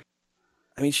already.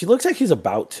 I mean, she looks like she's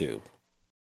about to.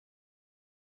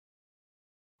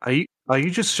 Are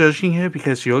you just judging her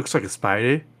because she looks like a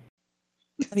spider?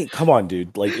 I mean, come on,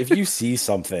 dude. Like, if you see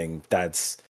something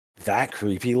that's that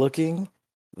creepy looking,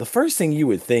 the first thing you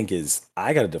would think is,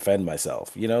 I gotta defend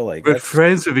myself. You know, like we're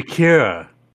friends with Akira.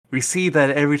 We see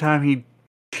that every time he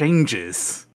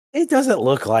changes. It doesn't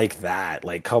look like that.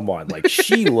 Like, come on. Like,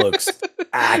 she looks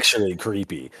actually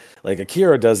creepy. Like,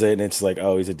 Akira does it, and it's like,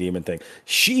 oh, he's a demon thing.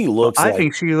 She looks I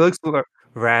think she looks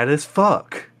rad as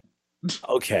fuck.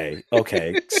 Okay.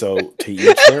 So, to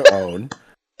each their own.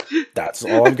 That's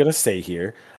all I'm gonna say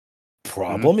here.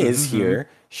 Problem is here,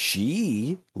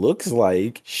 she looks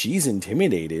like she's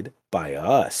intimidated by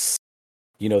us.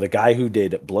 You know, the guy who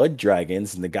did blood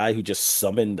dragons and the guy who just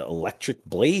summoned electric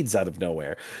blades out of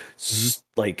nowhere.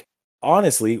 Like,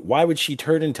 honestly, why would she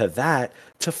turn into that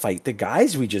to fight the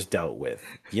guys we just dealt with?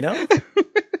 You know?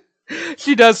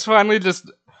 She does finally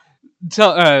just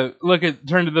turn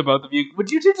to the both of you.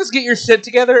 Would you two just get your shit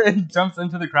together? And jumps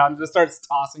into the crowd and just starts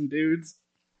tossing dudes.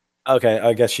 Okay,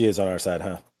 I guess she is on our side,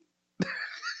 huh?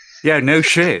 Yeah, no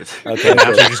shit. Okay,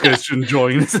 now she's just going to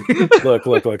enjoy this. Look.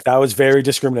 That was very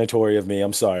discriminatory of me.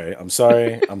 I'm sorry. I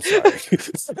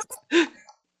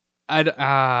don't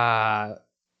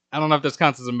know if this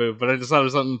counts as a move, but I just thought it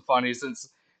was something funny since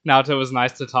Naruto was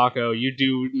nice to Taco. You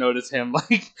do notice him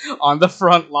like on the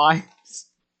front lines.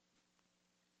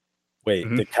 Wait,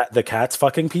 the cat's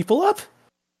fucking people up?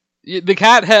 The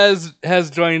cat has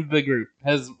joined the group.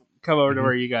 Has come over to Mhm.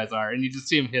 where you guys are, and you just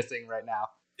see him hissing right now.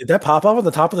 Did that pop up on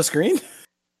the top of the screen?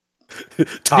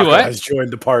 Taco what? has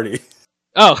joined the party.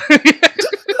 Oh.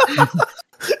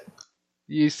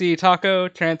 You see Taco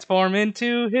transform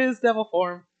into his devil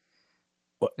form.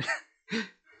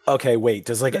 Okay, wait.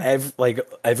 Does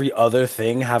every other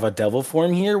thing have a devil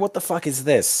form here? What the fuck is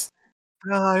this?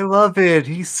 Oh, I love it.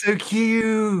 He's so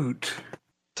cute.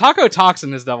 Taco talks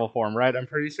in his devil form, right? I'm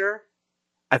pretty sure.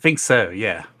 I think so,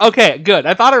 yeah. Okay, good.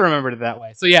 I thought I remembered it that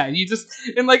way. So yeah, you just,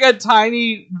 in like a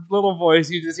tiny little voice,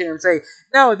 you just hear him say,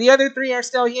 "No, the other three are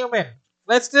still human.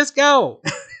 Let's just go."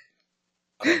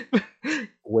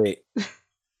 Wait.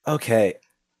 Okay.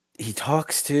 He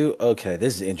talks to. Okay,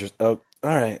 this is interesting. Oh,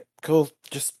 all right, cool.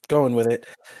 Just going with it.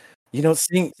 You know,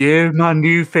 seeing. You're my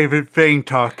new favorite thing,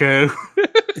 Taco.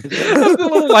 The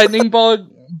little lightning bulb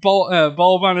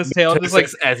on his tail, just like,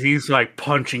 as he's like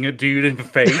punching a dude in the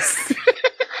face.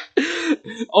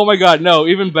 oh my god, no,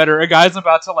 even better. A guy's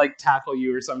about to like tackle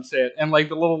you or some shit, and like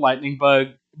the little lightning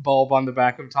bulb on the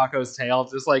back of Taco's tail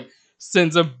just like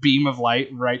sends a beam of light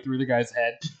right through the guy's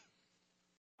head.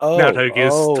 Naruto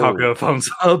gives Taco a thumbs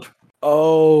up.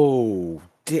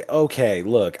 Okay,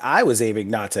 look, I was aiming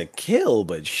not to kill,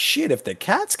 but shit, if the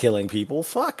cat's killing people,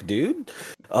 fuck, dude.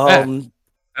 Oh,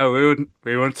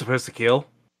 we weren't supposed to kill?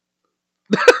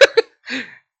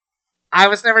 I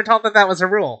was never told that was a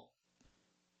rule.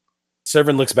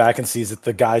 Servant looks back and sees that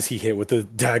the guys he hit with the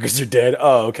daggers are dead.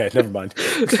 Oh, okay, never mind.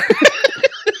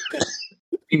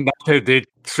 Naruto did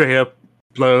straight up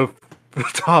blow the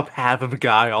top half of a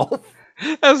guy off.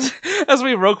 As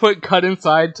we real quick cut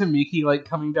inside to Miki like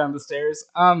coming down the stairs.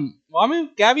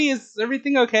 Wamu, Gabby, is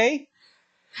everything okay?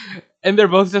 And they're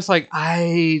both just like,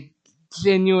 I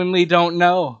genuinely don't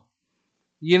know.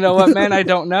 You know what, man? I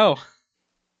don't know.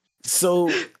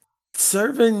 So,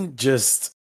 Servant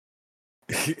just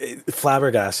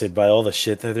flabbergasted by all the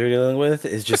shit that they're dealing with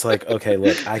is just like, okay,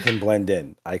 look, I can blend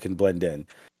in.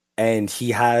 And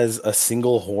he has a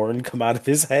single horn come out of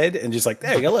his head and just like,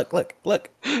 there you go, look.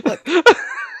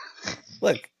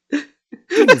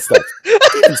 Demon stuff,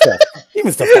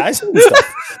 guys, demon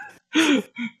stuff. In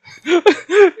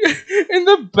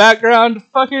the background,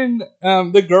 fucking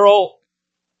the girl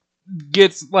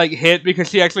gets like hit because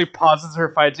she actually pauses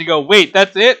her fight to go, wait,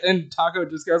 that's it? And Taco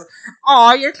just goes,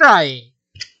 aw, you're trying.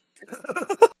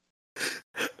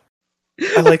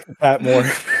 I like the cat more.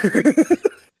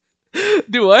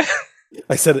 Do what?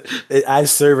 I said it,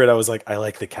 as Servant, I was like, I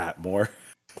like the cat more.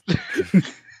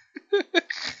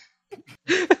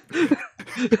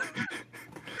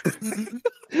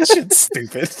 Shit's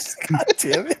stupid. God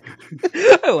damn it.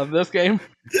 I love this game.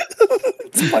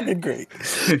 It's fucking great.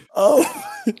 Oh,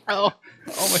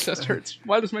 my chest hurts.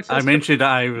 Why does my chest I hurt? mentioned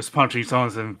I was punching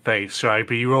someone in the face. Should I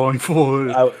be rolling for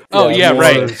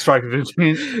right. strike of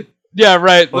intent? Yeah,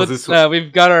 right. Well, Let's.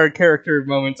 We've got our character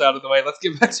moments out of the way. Let's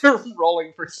get back to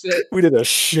rolling for shit. We did a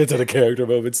shit ton of character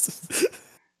moments.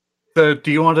 So,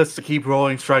 do you want us to keep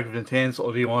rolling strike of intent,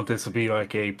 or do you want this to be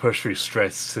like a push through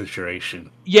stress situation?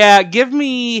 Yeah, give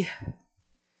me.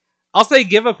 I'll say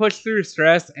give a push through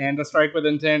stress and a strike with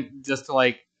intent, just to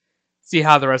like see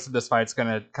how the rest of this fight's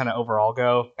gonna kind of overall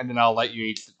go, and then I'll let you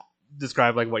each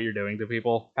describe like what you're doing to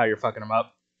people, how you're fucking them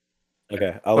up.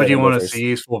 Okay. What do you want us to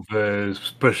use for the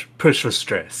push for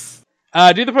stress?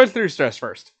 Do the push through stress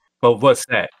first. Well, what's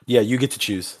that? Yeah, you get to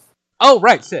choose. Oh,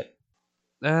 right, shit.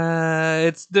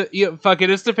 It's fuck it.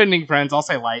 It's defending friends. I'll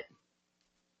say light.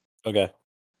 Okay.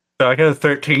 So I got a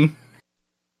 13.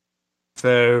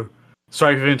 So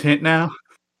strike of intent now.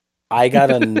 I got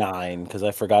a 9 because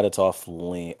I forgot it's off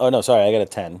lean. Oh no, sorry, I got a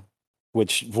 10,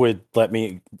 which would let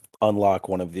me unlock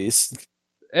one of these,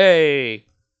 Hey.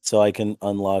 so I can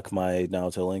unlock my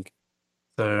Naruto link.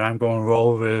 So I'm going to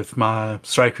roll with my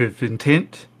strike of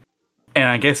intent, and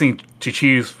I'm guessing to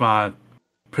choose my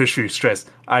push through stress,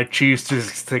 I choose to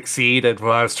succeed at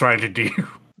what I was trying to do.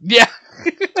 Yeah.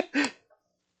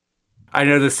 I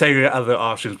know there's several other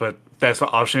options, but that's the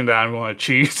option that I'm going to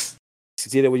choose.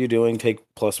 Succeed at what you're doing, take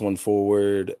 +1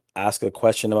 forward, ask a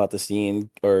question about the scene,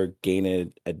 or gain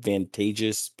an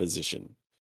advantageous position.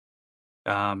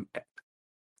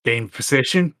 Gain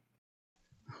position.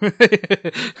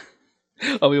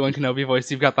 Obi-Wan Kenobi voice,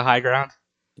 you've got the high ground.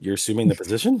 You're assuming the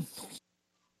position?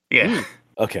 Yeah.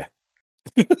 Okay.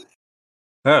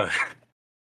 Oh.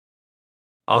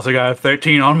 Also got a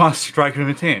 13 on my strike of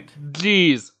intent.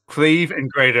 Jeez. Cleave and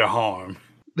greater harm.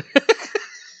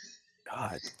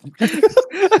 God.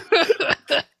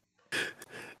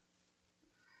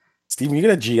 Steven, you're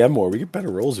gonna GM more. We get better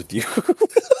rolls with you.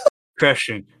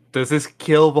 Question. Does this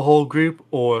kill the whole group,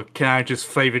 or can I just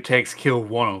flavor text kill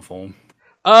one of them?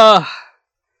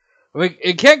 Like,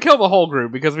 it can't kill the whole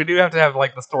group because we do have to have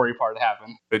like the story part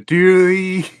happen. But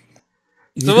Dooley.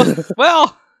 So,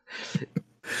 well,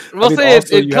 we'll mean, say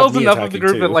also, it you have kills me enough of the attacking,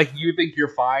 group that too. like you think you're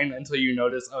fine until you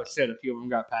notice, oh shit, a few of them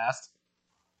got passed.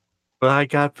 But I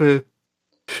got the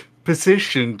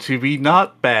position to be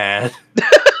not bad.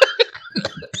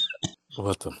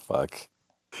 What the fuck?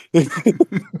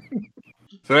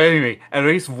 So anyway, at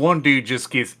least one dude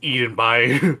just gets eaten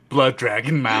by blood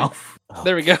dragon mouth. Oh,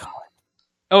 There we go.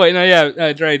 Oh wait, no,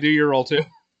 yeah, Dre, do your roll too.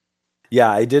 Yeah,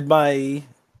 I did my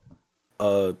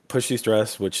push through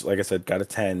stress, which, like I said, got a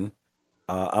 10.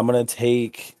 I'm gonna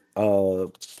take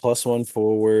 +1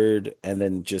 forward, and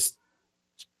then just,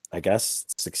 I guess,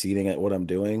 succeeding at what I'm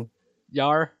doing,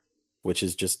 Yar. which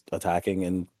is just attacking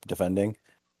and defending.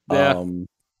 Yeah.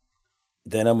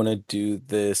 Then I'm gonna do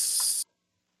this.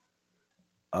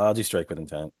 I'll do strike with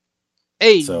intent.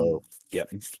 Hey. So yeah,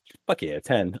 fuck yeah,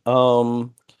 10.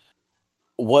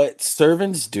 What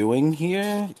Servant's doing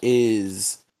here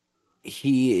is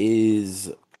he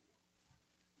is.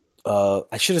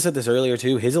 I should have said this earlier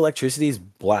too. His electricity is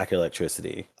black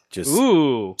electricity. Just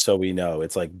Ooh. so we know,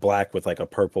 it's like black with like a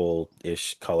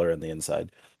purple-ish color on the inside.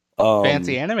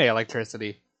 Fancy anime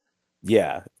electricity.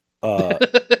 Yeah.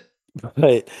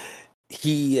 But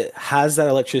he has that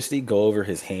electricity go over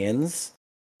his hands,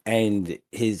 and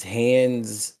his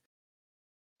hands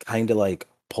kind of like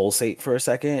pulsate for a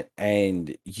second,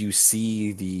 and you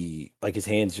see his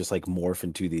hands just like morph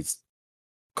into these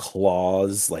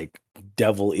claws, like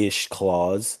devilish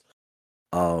claws.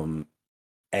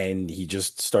 And he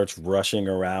just starts rushing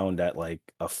around at like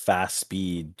a fast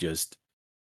speed, just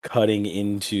cutting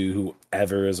into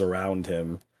whoever is around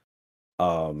him.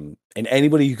 And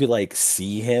anybody who could like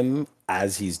see him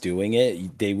as he's doing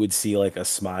it, they would see like a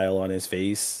smile on his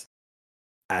face,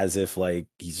 as if like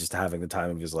he's just having the time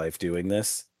of his life doing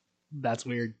this. That's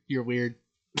weird. You're weird.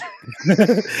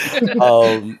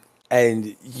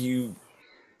 And you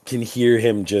can hear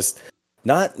him just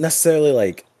not necessarily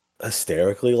like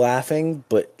hysterically laughing,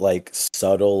 but like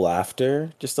subtle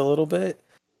laughter, just a little bit.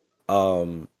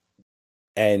 And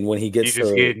when he You gets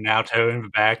just get Naoto in the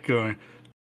back going,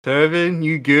 Servant,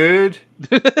 you good?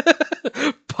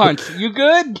 Punch, you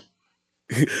good?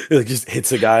 like just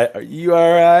hits a guy, are you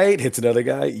all right? Hits another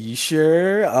guy, you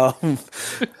sure?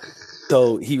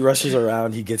 So he rushes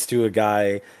around, he gets to a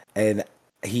guy, and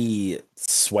he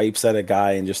swipes at a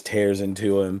guy and just tears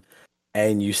into him.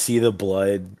 And you see the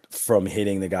blood from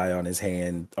hitting the guy on his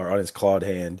hand, or on his clawed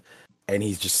hand, and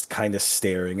he's just kind of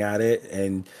staring at it.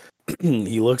 And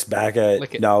he looks back at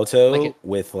Lick it. Naoto Lick it.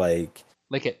 with like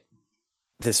Lick it.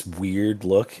 this weird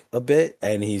look a bit,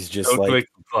 and he's just Don't like lick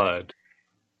the blood.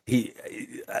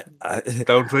 I,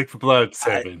 Don't lick the blood,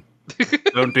 Seven.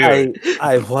 Don't do it.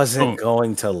 I wasn't Don't.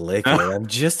 going to lick it. I'm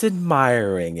just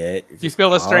admiring it. You Just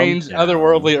feel a calm strange, down.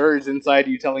 otherworldly urge inside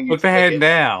you telling you Put to the lick hand it.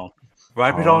 down.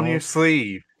 Wipe it on Calm- your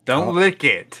sleeve. Don't calm- lick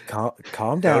it.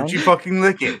 Calm down. Don't you fucking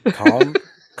lick it.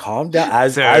 Calm down.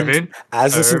 As Servant.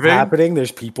 this is Servant. happening,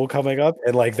 there's people coming up,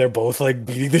 and like they're both like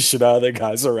beating the shit out of the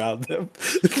guys around them.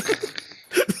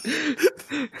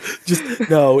 Just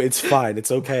no, it's fine.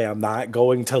 It's okay. I'm not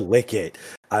going to lick it.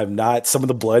 I'm not. Some of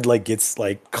the blood like gets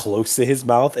like close to his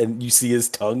mouth, and you see his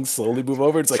tongue slowly move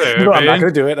over. It's like, no, I'm not Servant.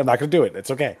 gonna do it. I'm not gonna do it.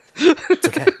 It's okay. It's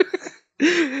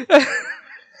okay.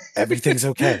 Everything's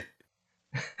okay.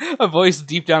 A voice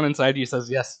deep down inside you says,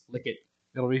 yes, lick it.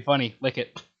 It'll be funny. Lick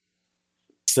it.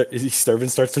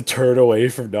 Servant starts to turn away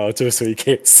from Naruto so he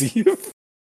can't see him.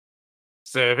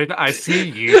 Servant, I see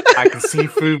you. I can see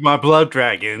through my blood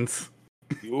dragons.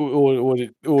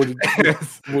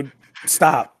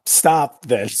 Stop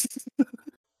this.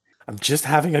 I'm just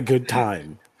having a good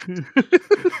time.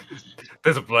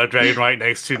 There's a blood dragon right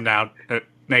next to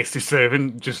next to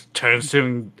Servant. Just turns to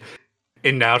him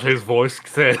in Naoto's voice,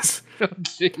 says, Oh,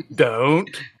 jeez. "Don't,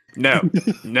 no,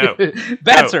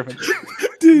 Bad No. servant.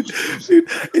 Dude,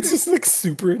 it's just like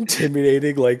super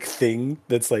intimidating, like thing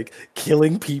that's like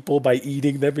killing people by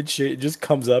eating them and shit. It just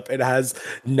comes up and has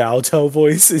Naoto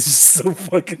voice. It's just so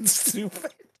fucking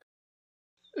stupid.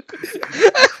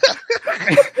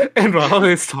 And while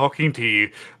it's talking to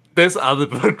you, this other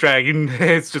blood dragon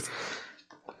is just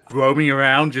roaming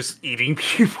around, just eating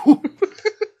people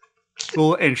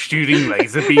and shooting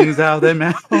laser beams out of their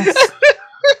mouths.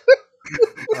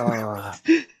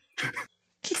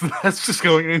 So that's just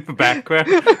going in the background.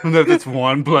 And there's this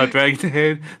one blood dragon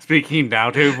head speaking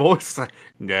Naoto voice. Like,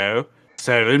 no,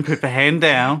 Servant, put the hand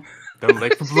down. Don't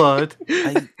lick the blood.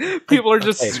 People are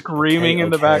just screaming in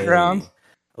the background.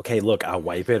 Okay, look, I'll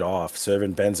wipe it off.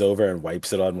 Servant bends over and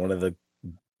wipes it on one of the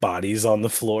bodies on the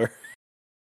floor.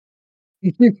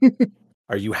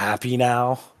 Are you happy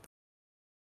now?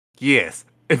 yes.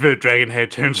 If a dragon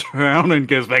head turns around and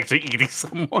goes back to eating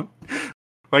someone,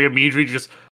 like immediately just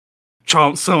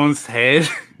chomps someone's head.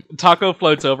 Taco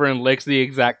floats over and licks the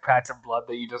exact patch of blood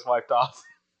that you just wiped off.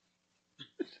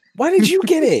 Why did you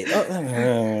get it?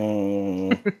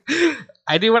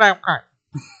 I do what I want.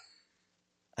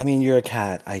 I mean, you're a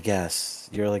cat, I guess.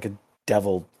 You're like a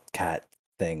devil cat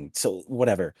thing. So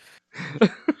whatever.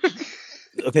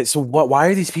 Okay, so why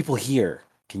are these people here?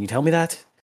 Can you tell me that?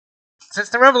 Since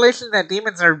the revelation that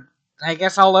demons are, I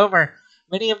guess, all over,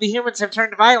 many of the humans have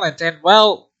turned violent, and,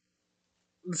 well,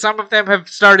 some of them have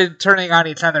started turning on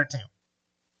each other, too.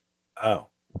 Oh.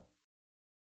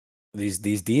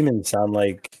 These demons sound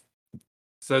like...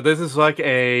 So this is like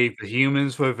the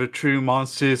humans were the true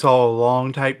monsters all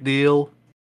along type deal?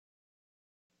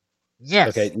 Yes.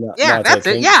 Okay, yeah, that's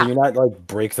it, yeah. Can you not, like,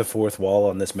 break the fourth wall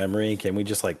on this memory? Can we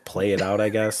just, like, play it out, I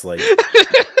guess? Like...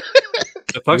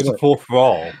 The fuck's the fourth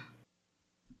wall?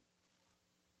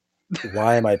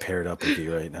 Why am I paired up with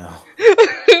you right now?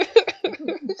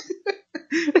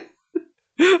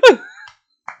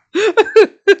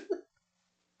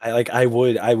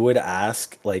 I would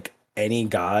ask like any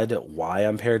god why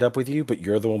I'm paired up with you, but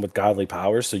you're the one with godly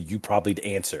powers, so you probably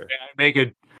answer. Can I make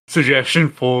a suggestion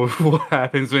for what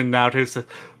happens when Naruto says,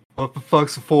 "What the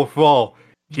fuck's the fourth wall?"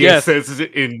 He says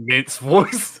it in Mint's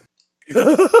voice.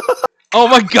 Oh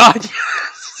my god!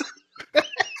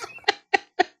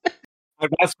 I'm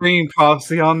not screaming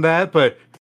prophecy on that, but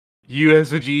you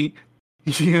as a GM,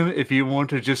 if you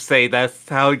want to just say that's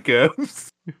how it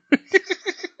goes.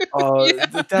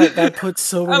 That puts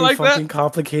so many like fucking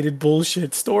complicated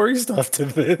bullshit story stuff to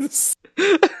this.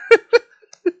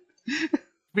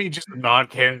 Be just a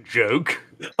non-canon joke.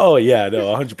 Oh yeah,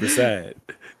 no, 100%.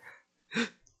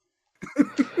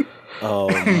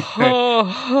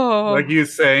 Like you were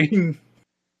saying.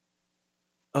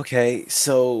 Okay,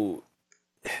 so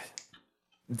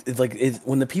like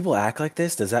when the people act like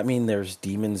this, does that mean there's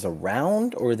demons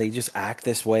around, or they just act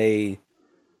this way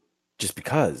just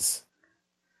because?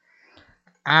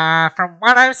 From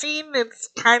what I've seen, it's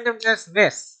kind of just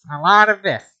this. A lot of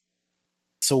this.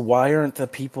 So why aren't the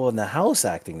people in the house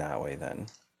acting that way then?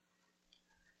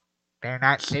 They're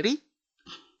not shitty.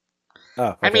 Oh,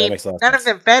 okay, I mean, none of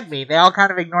them fed me. They all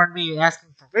kind of ignored me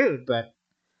asking for food, but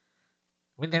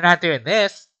I mean, they're not doing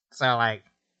this, so like...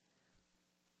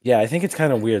 Yeah, I think it's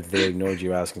kind of weird that they ignored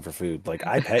you asking for food. Like,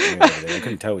 I pet you and everything. I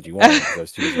couldn't tell what you wanted.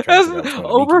 Those two were trying to figure out what's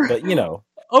going on, Miki, but, you know.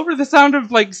 Over the sound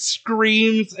of, like,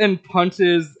 screams and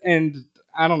punches and,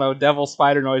 I don't know, devil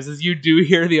spider noises, you do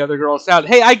hear the other girl shout,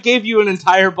 "Hey, I gave you an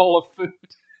entire bowl of food."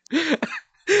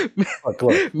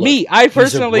 Look, Me, I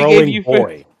personally gave you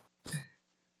food.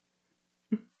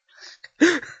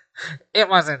 It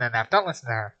wasn't enough. Don't listen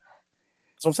to her.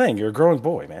 That's what I'm saying. You're a growing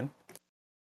boy, man.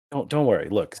 Don't worry.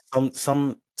 Look,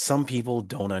 some people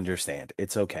don't understand.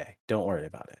 It's okay. Don't worry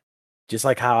about it. Just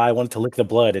like how I wanted to lick the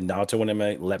blood and Naruto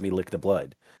wouldn't let me lick the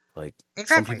blood. Like, some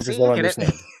Exactly. people See, just don't you get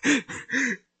understand. it.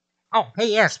 Oh, hey,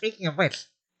 yeah, speaking of which,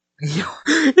 He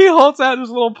holds out his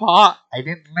little paw. I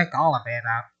didn't lick all of it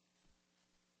out.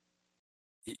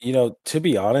 You know, to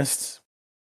be honest,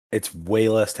 it's way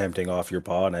less tempting off your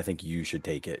paw, and I think you should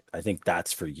take it. I think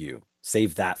that's for you.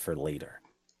 Save that for later.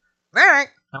 All right.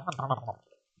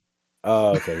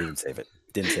 Oh, okay. He didn't save it.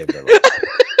 Didn't save it at all.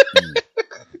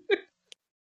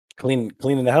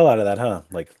 Cleaning the hell out of that, huh?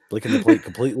 Like licking the plate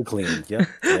completely clean. Yep.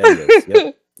 There it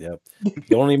is. Yep. You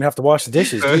don't even have to wash the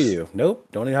dishes, do you? Nope.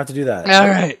 Don't even have to do that. All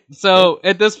right. So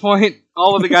at this point,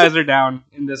 all of the guys are down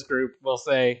in this group. We'll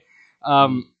say,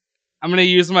 I'm gonna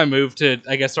use my move to,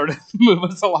 I guess, sort of move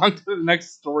us along to the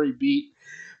next story beat.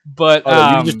 But you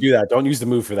can just do that. Don't use the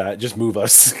move for that. Just move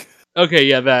us. Okay,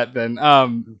 yeah, that then.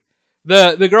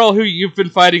 The girl who you've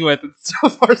been fighting with so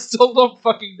far still don't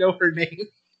fucking know her name.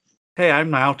 Hey,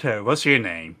 I'm Naoto. What's your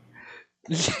name?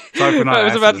 I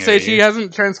was about to say she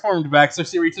hasn't transformed back, so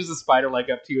she reaches a spider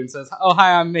leg up to you and says, "Oh,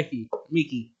 hi, I'm Mickey.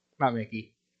 Miki, not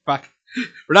Mickey. Fuck,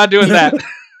 we're not doing that."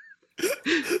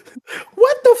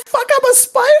 What the fuck? I'm a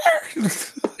spider.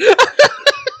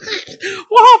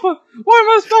 What happened? Why am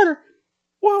I a spider?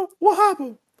 Well, what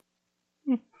happened?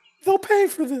 They'll pay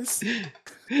for this.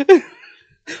 I'm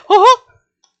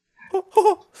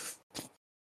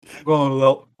going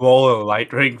to roll a light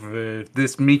drink for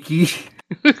this Miki.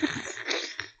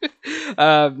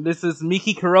 This is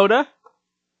Miki Kuroda.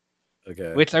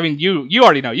 Okay. Which, I mean, you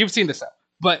already know. You've seen the show.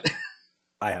 But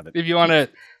I haven't. If you want to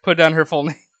put down her full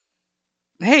name.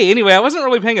 Hey, anyway, I wasn't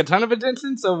really paying a ton of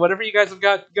attention, so whatever you guys have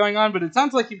got going on, but it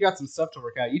sounds like you've got some stuff to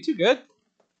work out. You two good?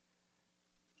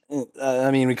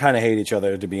 I mean, we kind of hate each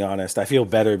other, to be honest. I feel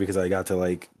better because I got to,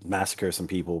 like, massacre some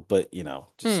people, but, you know.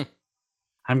 Just...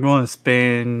 I'm going to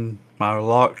spin my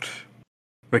locked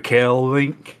Raquel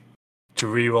link to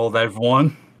reroll that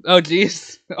one. Oh,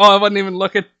 jeez. Oh, I wasn't even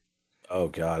looking. Oh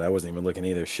god, I wasn't even looking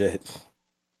either. Shit.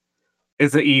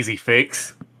 It's an easy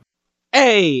fix.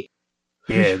 Hey!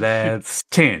 Yeah, that's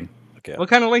 10. Okay. What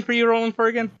kind of link were you rolling for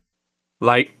again?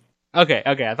 Light. Okay,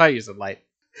 I thought you said light.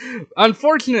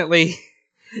 Unfortunately,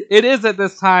 it is at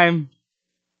this time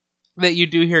that you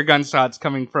do hear gunshots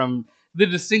coming from the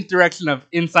distinct direction of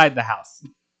inside the house.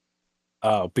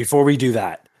 Before we do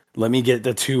that, let me get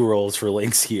the 2 rolls for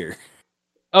links here.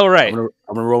 Oh, right. I'm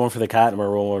gonna roll one for the cat. And I'm gonna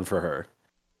roll one for her.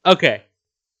 Okay.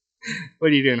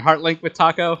 What are you doing? Heart link with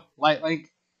Taco? Light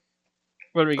link?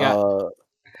 What do we got?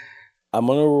 I'm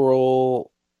gonna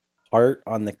roll heart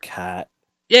on the cat.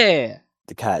 Yeah.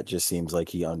 The cat just seems like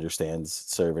he understands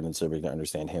Servant, and Servant can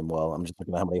understand him well. I'm just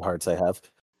looking at how many hearts I have.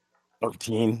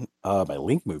 13. My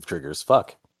link move triggers.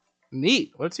 Fuck.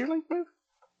 Neat. What's your link move?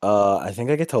 I think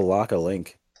I get to lock a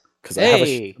link because I have a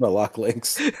Hey. shit ton of lock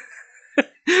links.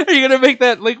 Are you gonna make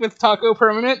that link with Taco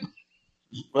permanent?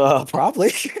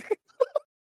 Probably.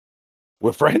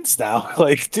 We're friends now.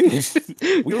 Like, dude,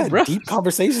 we We're had bros. deep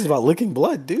conversations about licking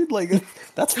blood, dude. Like,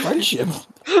 that's friendship.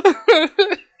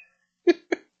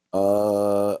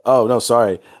 Oh no,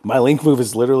 sorry. My link move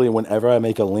is literally whenever I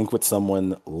make a link with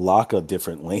someone, lock a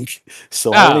different link.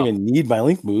 So I don't Oh. even need my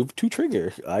link move to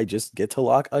trigger. I just get to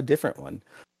lock a different one.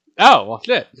 Oh, well,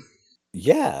 shit.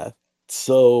 Yeah.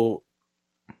 So,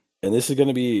 and this is going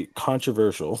to be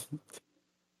controversial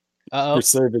Uh-oh. for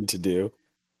Servant to do.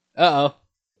 Uh-oh.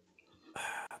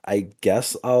 I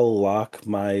guess I'll lock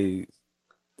my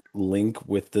link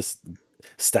with this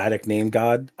static name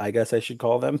god, I guess I should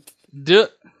call them.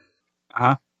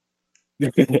 Huh?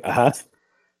 Uh-huh.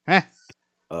 Huh.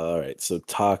 All right, so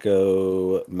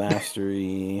Taco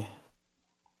Mastery.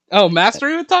 Oh,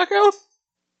 mastery with Taco?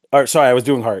 Or sorry, I was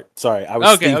doing heart. Sorry, I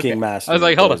was Okay, thinking okay. Mastery. I was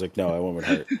like, but hold I was on. like, no, I went with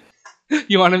heart.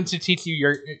 You want him to teach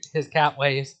you his cat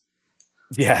ways?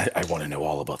 Yeah, I want to know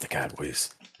all about the cat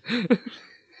ways.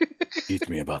 Teach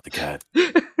me about the cat.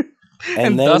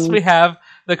 And then thus we have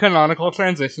the canonical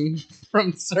transition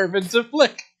from servant to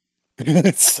flick.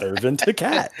 Servant to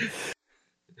cat.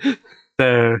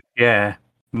 So, yeah.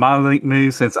 My link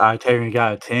move, since I technically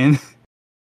got a 10,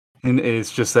 and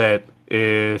it's just that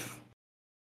if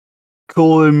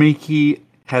Cooler Mickey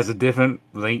has a different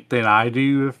link than I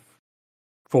do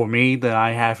for me than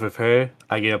I have with her,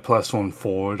 I get a +1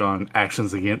 forward on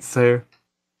actions against her.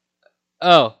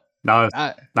 Oh. Not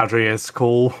really as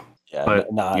cool. Yeah,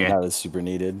 But, not yeah. as super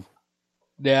needed.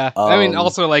 Yeah. I mean, Um,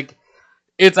 also, like,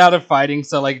 it's out of fighting,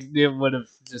 so, like, it would have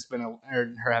just been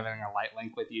her having a light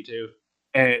link with you, too.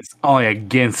 And it's only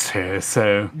against her,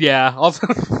 so Yeah. Also,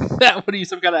 what are you,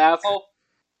 some kind of asshole?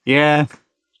 yeah.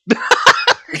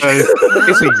 So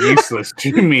it's useless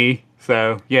to me.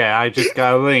 So yeah, I just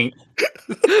got a link.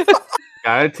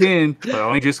 Got a 10, but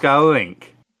only just got a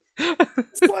link.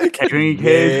 It's like, Catherine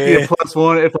Cage get a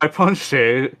 +1 if I punched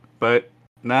her, but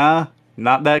nah,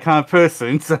 not that kind of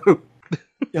person. So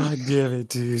God damn it,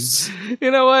 dude. You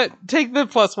know what? Take the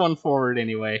 +1 forward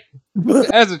anyway.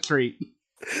 As a treat.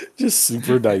 Just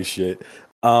super nice shit.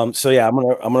 So yeah, I'm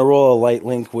gonna roll a light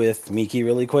link with Miki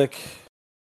really quick.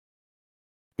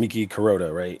 Miki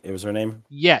Kuroda, right? It was her name.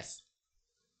 Yes.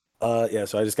 Yeah.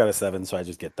 So I just got a 7, so I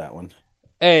just get that one.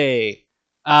 Hey.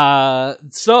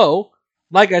 So,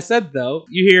 like I said, though,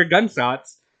 you hear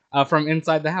gunshots from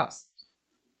inside the house.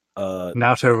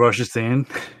 Naruto rushes in.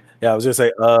 Yeah, I was gonna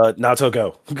say, Naoto,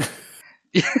 go.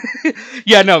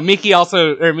 Yeah, no, Miki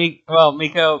also, Miki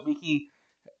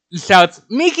shouts,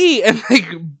 Miki! And, like,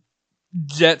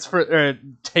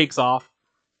 takes off.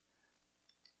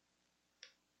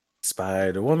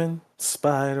 Spider Woman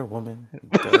does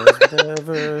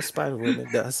whatever Spider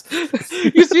Woman does.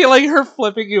 You see, like, her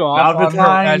flipping you off Not on the her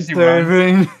time, as she runs.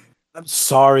 serving. I'm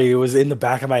sorry, it was in the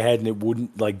back of my head and it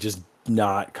wouldn't like just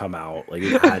not come out. Like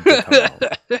it had to come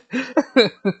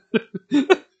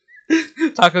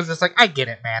out. Taco's just like, I get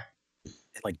it, man.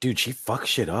 Like, dude, she fucks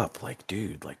shit up. Like,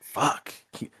 dude, like fuck.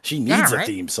 She needs Yeah, a right?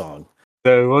 theme song.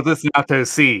 So what does Naruto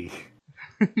see?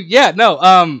 Yeah,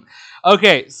 no,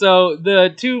 okay, so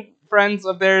the two friends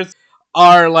of theirs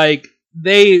are, like,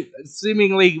 they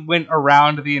seemingly went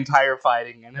around the entire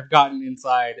fighting and have gotten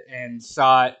inside and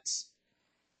shot...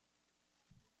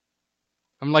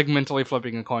 I'm, like, mentally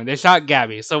flipping a coin. They shot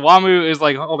Gabby, so Wamu is,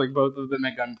 like, holding both of them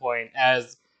at gunpoint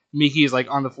as Miki is, like,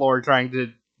 on the floor trying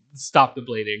to stop the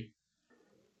bleeding.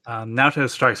 Naruto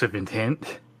strikes with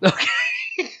intent. Okay.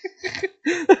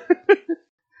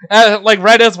 Like,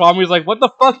 right as Wamu's like, what the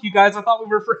fuck, you guys? I thought we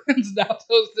were friends.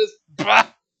 Naoto's just... Bah!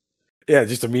 Yeah,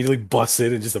 just immediately busts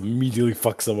in and just immediately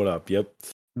fucks someone up. Yep.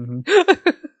 All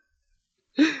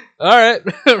right,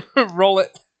 roll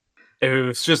it. If it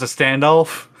was just a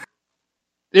standoff.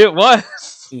 It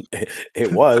was.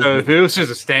 It was. So if it was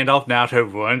just a standoff,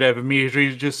 Naruto wouldn't have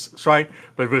immediately just strike,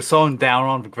 but with someone down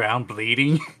on the ground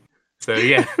bleeding. So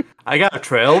yeah, I got a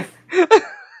 12.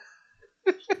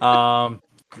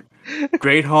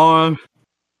 Great harm,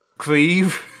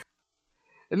 cleave.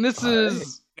 And this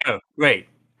is No, wait.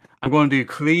 I'm going to do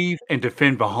cleave and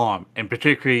defend the harm, and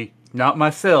particularly not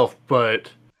myself, but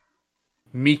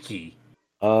Miki.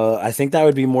 I think that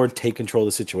would be more take control of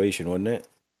the situation, wouldn't it?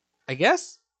 I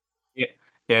guess.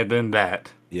 Yeah, then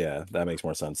that. Yeah, that makes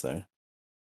more sense there.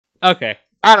 Okay.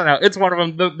 I don't know. It's one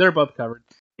of them. They're both covered.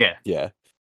 Yeah.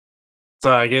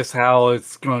 So I guess how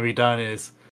it's going to be done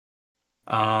is,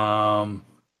 one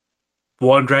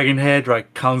dragon head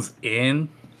comes in,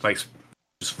 just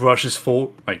rushes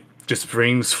forward, just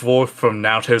springs forth from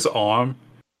Naoto's arm,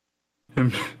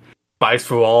 and bites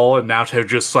for all, and Naoto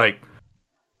just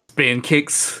spin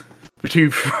kicks the two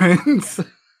friends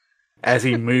as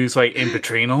he moves in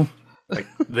between them,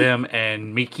 them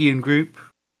and Miki and group.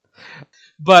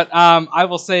 But I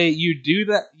will say you do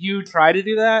that. You try to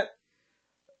do that,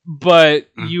 but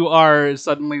you are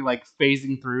suddenly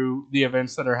phasing through the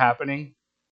events that are happening.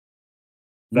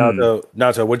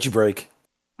 Naruto, what'd you break?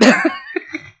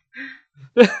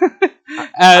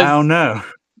 I don't know.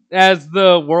 As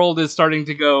the world is starting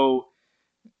to go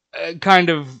kind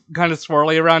of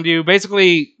swirly around you.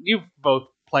 Basically, you've both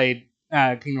played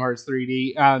Kingdom Hearts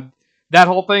 3D. That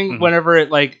whole thing, whenever it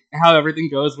how everything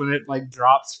goes when it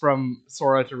drops from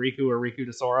Sora to Riku or Riku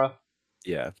to Sora.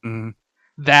 Yeah.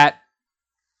 That.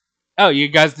 Oh, you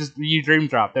guys you dream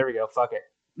drop. There we go. Fuck it.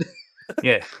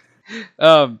 Yeah.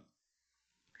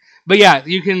 But yeah,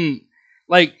 you can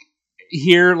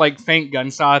hear faint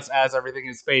gunshots as everything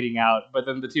is fading out, but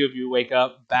then the two of you wake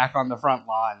up back on the front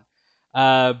lawn.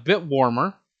 A bit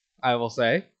warmer, I will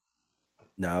say.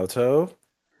 Naruto,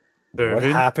 what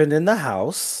Irvin, happened in the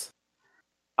house?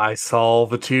 I saw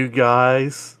the two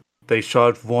guys. They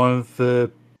shot one of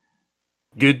the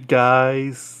good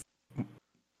guys.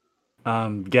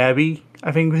 Gabby,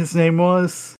 I think his name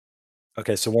was.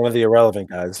 Okay, so one of the irrelevant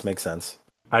guys makes sense.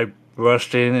 I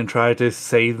rushed in and tried to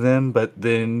save them, but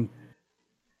then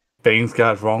things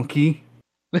got wonky.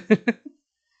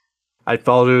 I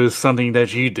thought it was something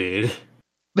that you did.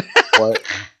 What?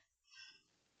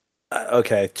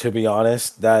 Okay, to be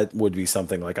honest, that would be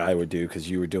something I would do because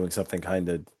you were doing something kind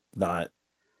of not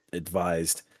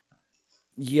advised.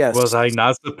 Yes. Was I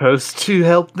not supposed to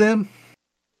help them?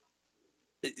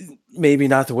 Maybe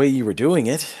not the way you were doing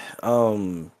it.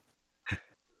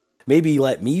 Maybe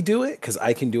let me do it because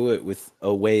I can do it with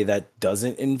a way that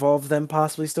doesn't involve them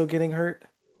possibly still getting hurt.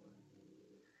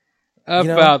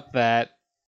 About that.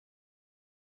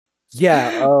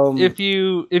 Yeah. If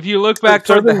you look back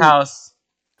toward the house,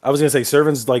 I was gonna say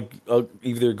Servant's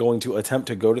either going to attempt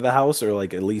to go to the house or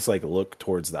at least look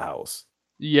towards the house.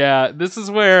 Yeah, this is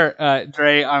where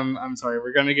Dre. I'm sorry,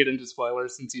 we're gonna get into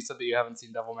spoilers since you said that you haven't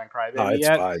seen Devilman Crybaby It's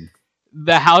yet. fine.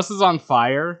 The house is on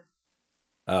fire.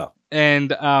 Oh.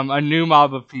 And a new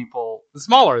mob of people,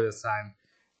 smaller this time,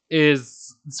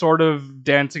 is sort of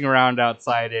dancing around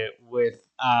outside it with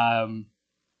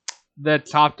the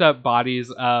chopped up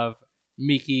bodies of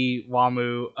Miki,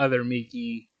 Wamu, other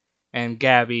Miki, and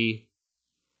Gabby.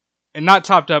 And not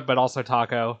chopped up, but also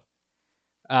Taco.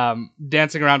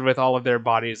 Dancing around with all of their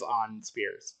bodies on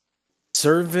spears.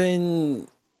 Servant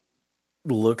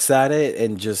looks at it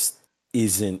and just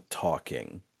isn't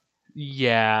talking.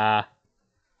 Yeah.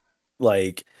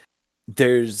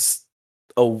 There's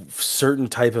a certain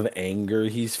type of anger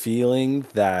he's feeling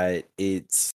that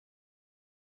it's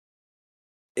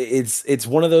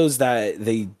one of those that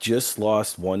they just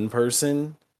lost one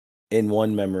person in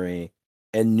one memory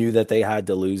and knew that they had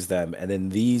to lose them, and then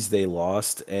these they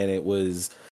lost, and it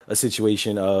was a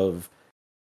situation of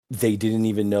they didn't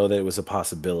even know that it was a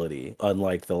possibility,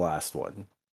 unlike the last one.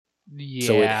 Yeah.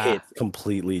 So it hit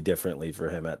completely differently for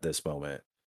him at this moment.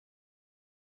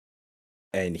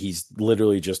 And he's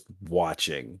literally just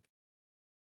watching.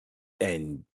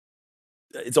 And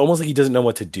it's almost like he doesn't know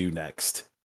what to do next.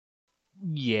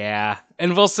 Yeah.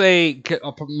 And we'll say,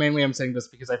 mainly I'm saying this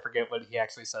because I forget what he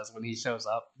actually says when he shows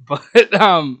up. But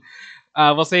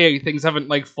we'll say things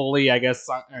haven't fully, I guess,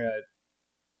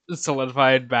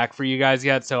 solidified back for you guys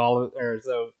yet. So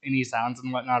so any sounds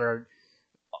and whatnot are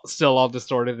still all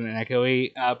distorted and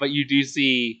echoey. But you do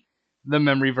see the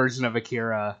memory version of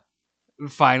Akira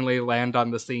finally land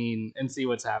on the scene and see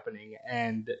what's happening,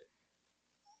 and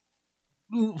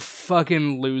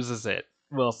fucking loses it,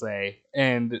 we'll say,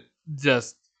 and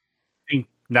just I think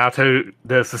Naruto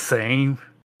does the same.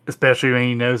 especially when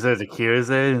he knows that Akira's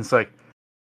there, and it's like,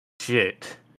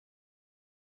 shit.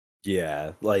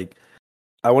 Yeah, like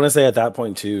I want to say at that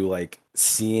point too, like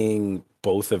seeing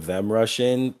both of them rush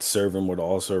in, Servant would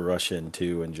also rush in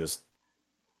too and just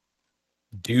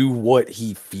do what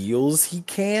he feels he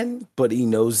can, but he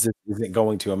knows this isn't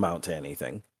going to amount to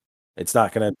anything. It's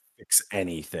not going to fix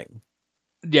anything.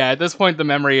 Yeah, at this point, the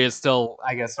memory is still,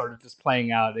 I guess, sort of just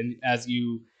playing out, and as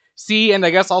you see, and I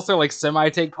guess also like semi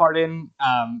take part in,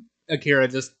 Akira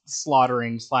just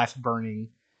slaughtering / burning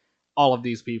all of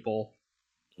these people.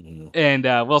 Mhm. And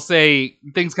we'll say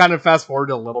things kind of fast forward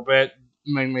a little bit,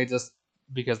 mainly just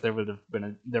because there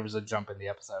was a jump in the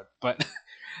episode, but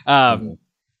Mhm.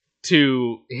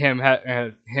 to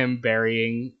him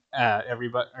burying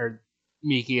everybody or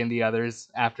Miki and the others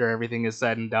after everything is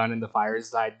said and done and the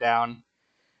fires died down,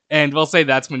 and we'll say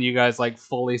that's when you guys like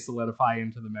fully solidify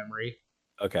into the memory.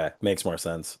 Okay, makes more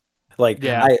sense. Like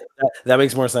Yeah. that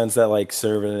makes more sense that like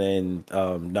Servant and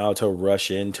Naoto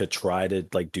rush in to try to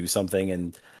like do something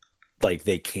and like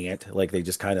they can't, like they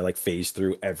just kind of like phase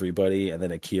through everybody, and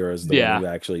then Akira's the one who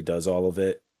actually does all of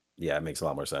it. Yeah, it makes a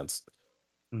lot more sense.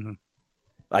 Mhm.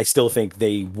 I still think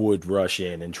they would rush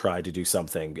in and try to do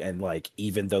something, and like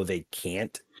even though they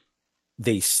can't,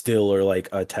 they still are like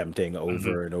attempting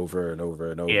over and over and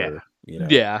over and over. Yeah. You know?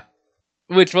 Yeah.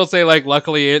 Which we'll say, like,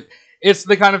 luckily it's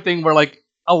the kind of thing where like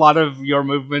a lot of your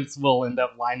movements will end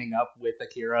up lining up with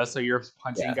Akira, so you're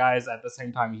punching guys at the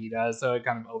same time he does, so it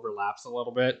kind of overlaps a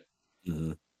little bit.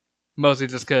 Mhm. Mostly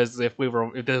just because if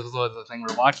this was the thing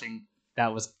we're watching,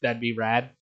 that'd be rad.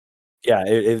 Yeah,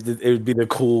 it would be the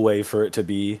cool way for it to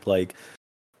be. Like,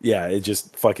 yeah, it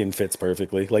just fucking fits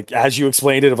perfectly. Like as you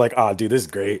explained it, I'm like, oh, dude, this is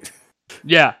great.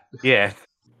 Yeah. Yeah.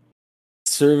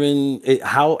 Serving it,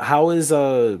 how is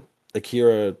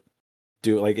Akira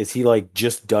do? Like, is he like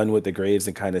just done with the graves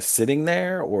and kind of sitting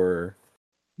there, or?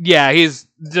 Yeah, he's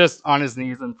just on his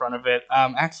knees in front of it.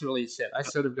 Actually, shit, I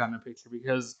should have gotten a picture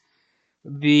because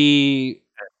he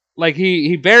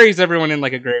buries everyone in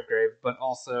like a grave, but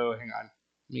also, hang on,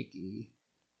 Miki.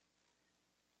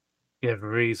 Yeah,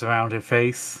 breeze around her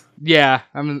face. Yeah,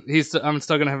 I'm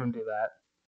still gonna have him do that.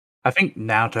 I think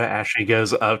Naoto actually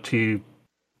goes up to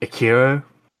Akira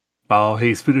while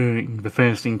he's doing the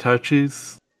finishing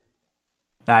touches.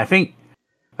 And I think,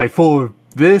 like, for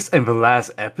this and the last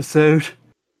episode,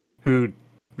 who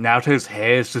Naoto's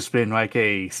hair has just been like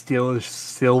a steelish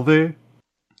silver,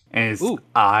 and his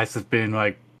eyes have been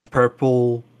like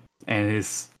purple, and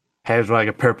his has like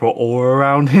a purple aura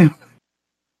around him.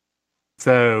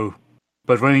 So,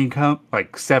 but when he comes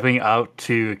like stepping up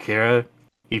to Akira,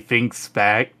 he thinks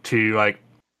back to like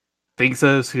thinks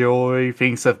of Shiori,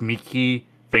 thinks of Miki,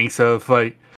 thinks of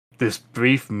like this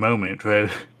brief moment where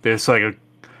there's like a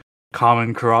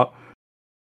common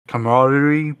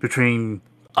camaraderie between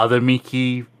other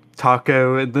Miki,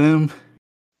 Tako, and them.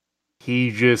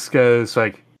 He just goes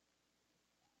like,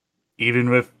 even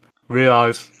with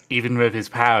his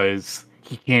powers,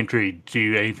 he can't really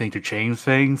do anything to change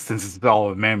things since it's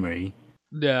all a memory.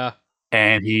 Yeah.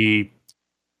 And he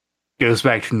goes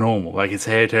back to normal. Like his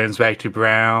hair turns back to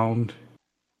brown.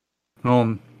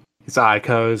 His eye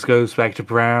colors goes back to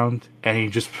brown, and he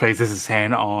just places his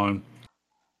hand on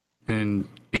and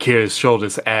Akira's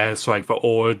shoulders as like the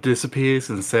aura disappears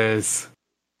and says,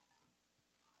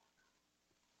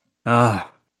 I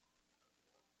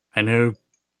know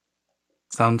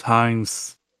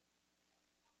sometimes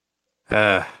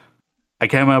I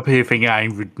came up here thinking I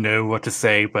would know what to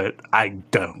say, but I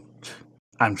don't.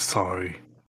 I'm sorry.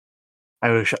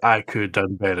 I wish I could have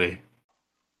done better.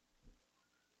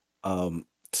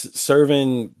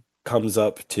 Servant comes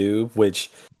up too,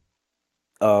 which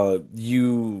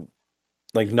you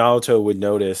like Naruto would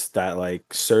notice that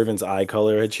like Servant's eye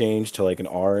color had changed to like an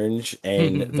orange,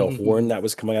 and the horn that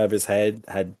was coming out of his head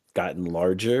had gotten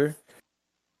larger,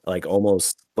 like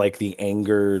almost like the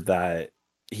anger that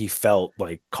he felt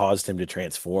like caused him to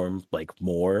transform like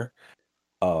more.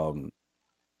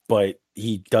 But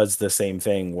he does the same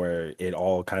thing where it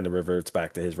all kind of reverts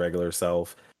back to his regular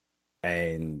self.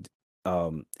 And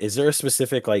is there a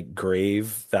specific like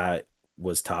grave that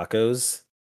was Taco's?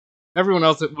 Everyone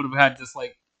else would have had just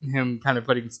like him kind of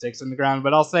putting sticks in the ground,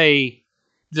 but I'll say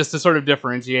just to sort of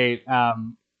differentiate,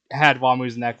 had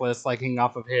Wamu's necklace like hanging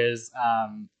off of his,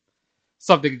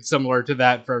 something similar to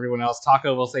that for everyone else.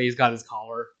 Taco will say he's got his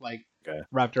collar like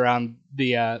wrapped around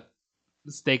the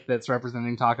stake that's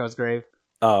representing Taco's grave.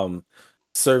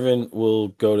 Servant will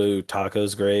go to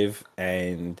Taco's grave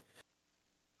and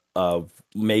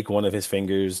make one of his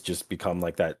fingers just become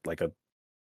like that, like a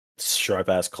sharp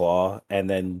ass claw, and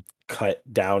then cut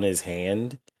down his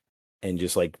hand and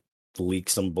just like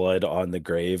leaks some blood on the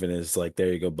grave and is like,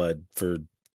 "There you go, bud, for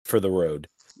the road."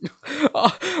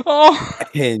 Oh.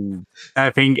 And I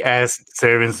think as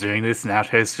Servant's doing this,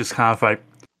 Naoto's just kind of like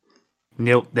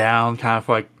knelt down, kind of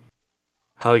like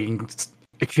hugging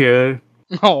Akira,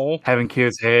 Oh. having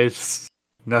Kira's head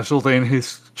nestled in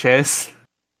his chest.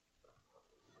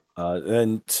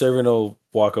 then Servant will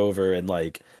walk over and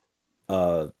like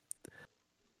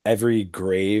every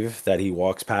grave that he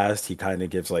walks past, he kind of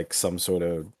gives like some sort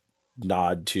of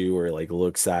nod to or like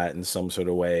looks at in some sort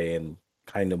of way and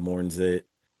kind of mourns it.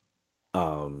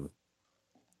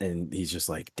 And he's just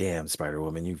like, "Damn,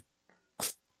 Spider-Woman,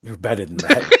 you're better than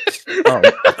that."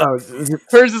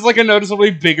 Hers is like a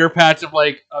noticeably bigger patch of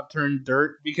like upturned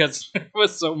dirt because it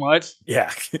was so much.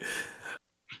 Yeah.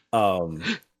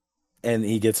 And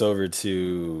he gets over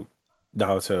to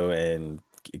Naoto and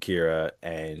Akira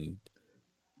and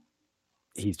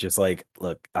he's just like,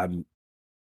 "Look, I'm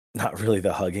not really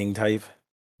the hugging type,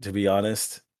 to be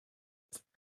honest.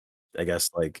 I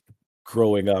guess like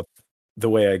growing up, the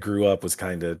way I grew up was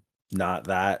kind of not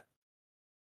that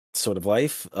sort of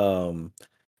life.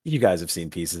 You guys have seen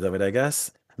pieces of it, I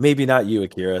guess. Maybe not you,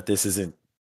 Akira. This isn't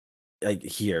like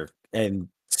here." And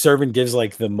Servant gives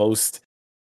like the most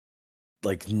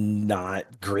like not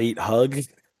great hug,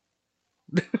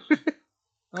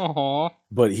 Oh.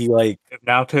 but he like If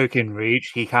Naoto can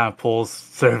reach, he kind of pulls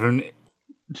Servant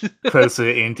closer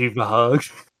into the hug.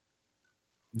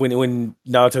 when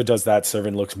Naoto does that,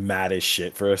 Servant looks mad as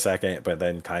shit for a second, but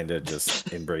then kind of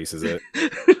just embraces it.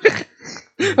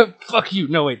 Fuck you.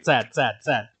 No, wait. Sad.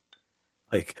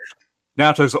 Like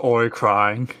Naoto's already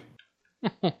crying.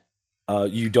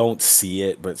 you don't see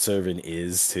it, but Servant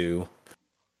is too.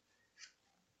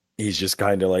 He's just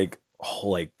kind of like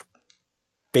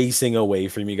facing away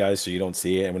from you guys so you don't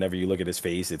see it, and whenever you look at his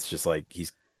face, it's just like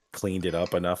he's cleaned it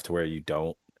up enough to where you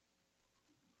don't.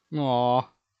 Aw.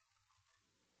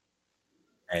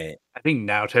 And I think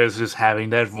Naoto's just having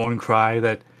that one cry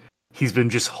that he's been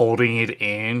just holding it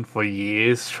in for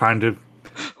years, trying to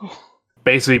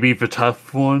basically be the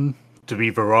tough one, to be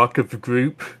the rock of the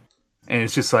group. And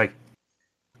it's just like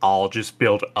all just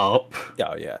built up,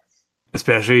 oh yeah,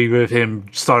 especially with him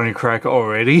starting to crack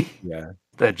already. yeah.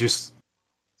 That just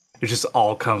it just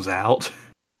all comes out.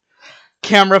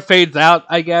 Camera fades out,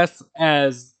 I guess,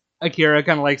 as Akira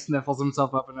kind of like sniffles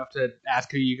himself up enough to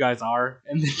ask who you guys are,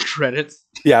 and then credits.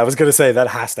 Yeah, I was gonna say that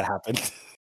has to happen.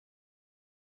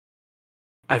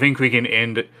 I think we can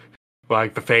end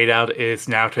like the fade out is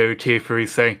Naoto Tier 3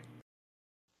 saying,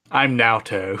 "I'm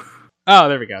Naoto." Oh,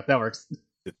 there we go. That works.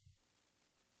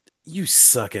 You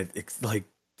suck at like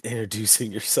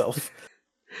introducing yourself.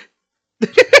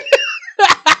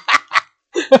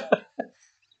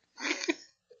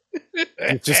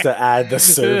 Just to add the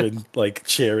Servant like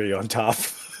cherry on top.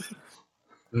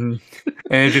 And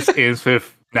it just ends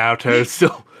with Naoto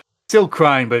still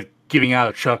crying but giving out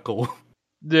a chuckle.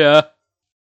 Yeah.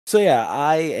 So yeah,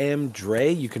 I am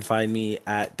Dre. You can find me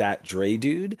at that Dre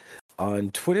Dude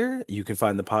on Twitter. You can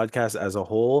find the podcast as a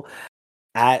whole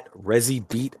at Resi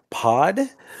Beat Pod.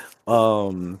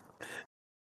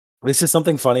 This is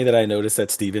something funny that I noticed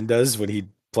that Steven does when he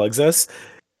plugs us.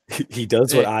 He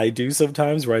does what I do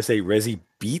sometimes, where I say Resi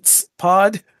Beats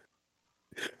Pod,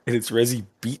 and it's Resi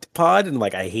Beat Pod, and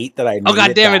like I hate that I. Oh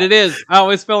god damn it! It is. I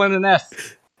always fill in an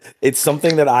S. It's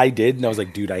something that I did, and I was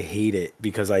like, dude, I hate it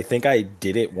because I think I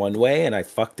did it one way and I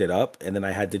fucked it up, and then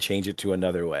I had to change it to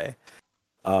another way.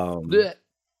 Blech.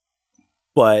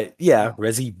 But yeah,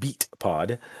 Resi Beat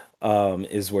Pod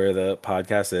is where the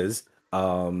podcast is.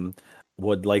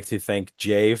 Would like to thank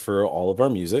Jay for all of our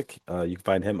music. You can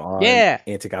find him on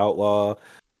Antic Outlaw.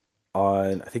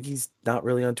 I think he's not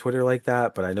really on Twitter like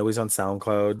that, but I know he's on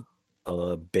SoundCloud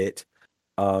a bit.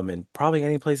 And probably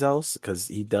any place else because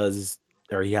he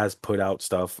has put out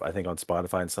stuff, I think, on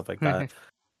Spotify and stuff like that.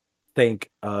 Thank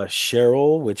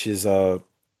Cheryl, which is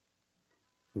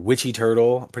Witchy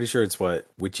Turtle. I'm pretty sure it's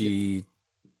Witchy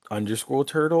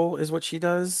 _turtle is what she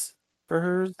does for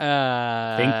hers.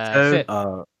 Think so.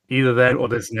 Shit. Either that or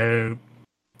there's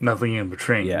nothing in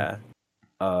between. Yeah.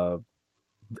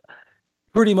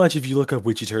 Pretty much if you look up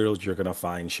Witchy Turtles, you're gonna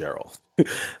find Cheryl.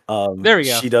 There we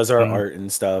go. She does our art and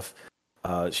stuff.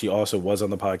 She also was on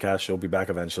the podcast. She'll be back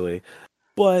eventually.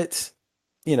 But,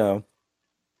 you know.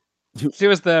 She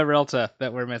was the Relta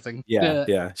that we're missing.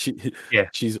 Yeah.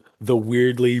 She's the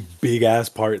weirdly big ass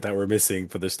part that we're missing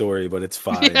for the story, but it's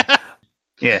fine.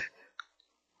 Yeah.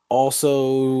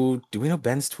 Also, do we know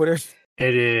Ben's Twitter?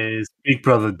 It is Big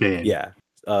Brother Ben. Yeah.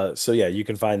 So yeah, you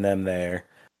can find them there.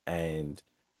 And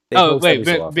oh wait,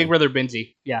 Big Brother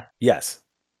Benji. Yeah. Yes.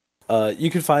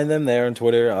 You can find them there on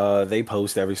Twitter. They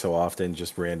post every so often,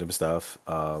 just random stuff.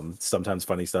 Sometimes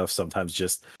funny stuff, sometimes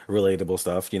just relatable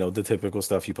stuff. You know, the typical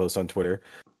stuff you post on Twitter.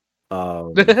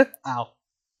 Ow.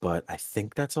 But I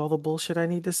think that's all the bullshit I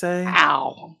need to say.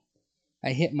 Ow.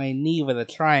 I hit my knee with a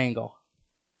triangle.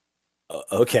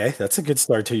 Okay, that's a good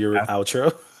start to your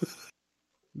outro.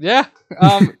 Yeah.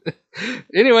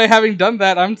 Anyway, having done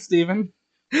that, I'm Steven.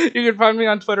 You can find me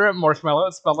on Twitter at Marshmallow.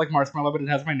 It's spelled like marshmallow, but it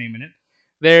has my name in it.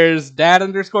 There's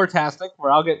Dad_Tastic,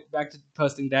 where I'll get back to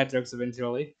posting dad jokes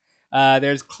eventually.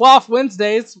 There's Cloth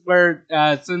Wednesdays, where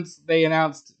since they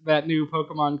announced that new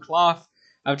Pokemon Cloth,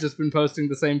 I've just been posting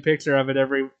the same picture of it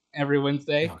every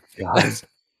Wednesday. Oh, God.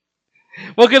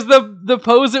 Well, because the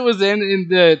pose it was in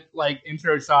the like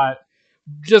intro shot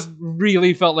just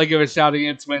really felt like it was shouting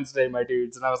 "It's Wednesday, my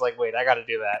dudes," and I was like, "Wait, I got to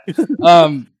do that."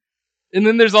 And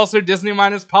then there's also Disney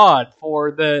Minus Pod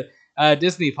for the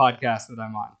Disney podcast that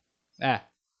I'm on.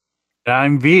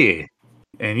 I'm V,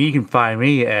 and you can find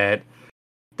me at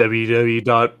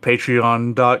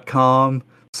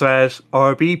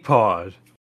www.patreon.com/rbpod.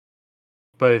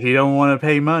 But if you don't want to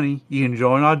pay money, you can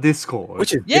join our Discord.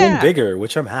 Which is getting bigger,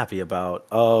 which I'm happy about.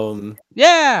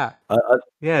 Yeah,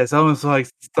 it's almost like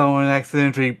someone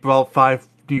accidentally brought 5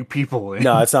 new people in.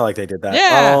 No, it's not like they did that.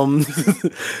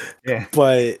 Yeah.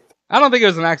 But I don't think it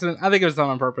was an accident. I think it was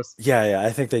done on purpose. Yeah. I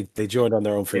think they joined on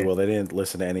their own free will. They didn't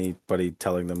listen to anybody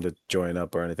telling them to join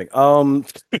up or anything.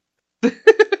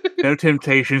 No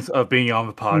temptations of being on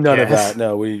the podcast. None of that.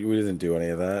 No, we didn't do any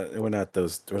of that. We're not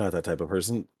that type of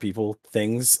person, people,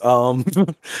 things.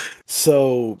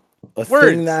 So a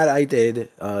thing that I did,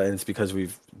 and it's because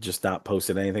we've just not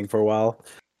posted anything for a while.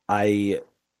 I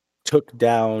took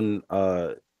down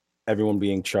everyone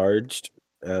being charged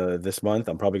this month.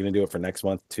 I'm probably going to do it for next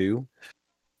month too,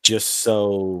 just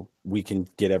so we can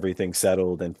get everything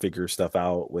settled and figure stuff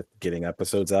out with getting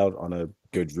episodes out on a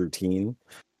good routine.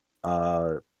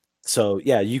 So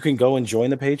yeah, you can go and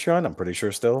join the Patreon. I'm pretty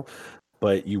sure still,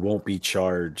 but you won't be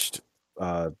charged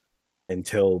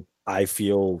until I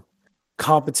feel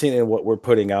competent in what we're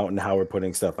putting out and how we're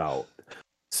putting stuff out.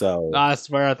 So I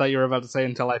swear, I thought you were about to say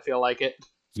until I feel like it.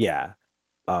 Yeah,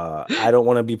 I don't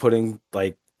want to be putting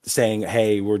like saying,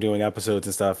 "Hey, we're doing episodes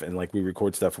and stuff," and like we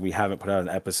record stuff and we haven't put out an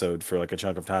episode for like a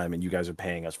chunk of time, and you guys are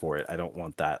paying us for it. I don't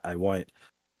want that. I want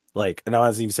and I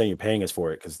wasn't even saying you're paying us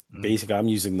for it because basically I'm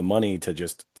using the money to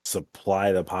just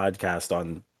supply the podcast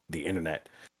on the internet,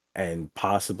 and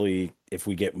possibly if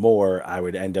we get more, I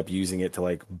would end up using it to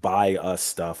like buy us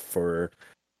stuff for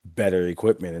better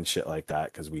equipment and shit like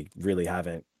that because we really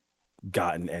haven't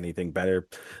gotten anything better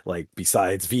like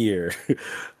besides Veer,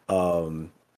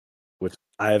 which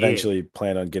I eventually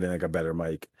plan on getting like a better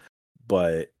mic,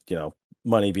 but you know,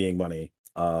 money being money.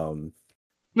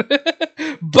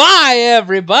 Bye,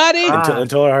 everybody.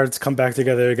 Until our hearts come back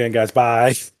together again, guys.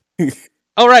 Bye.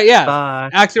 Oh right, yeah. Bye.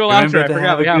 Actual Remember outro. I to forgot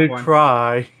have we a have good one.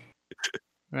 cry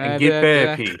and get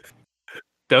therapy.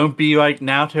 Don't be like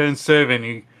Naruto and Servant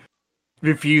who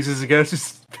refuses to go to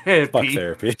therapy. Fuck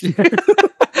therapy.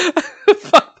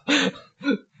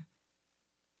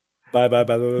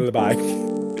 Bye.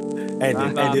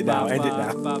 End it now.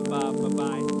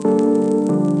 Bye.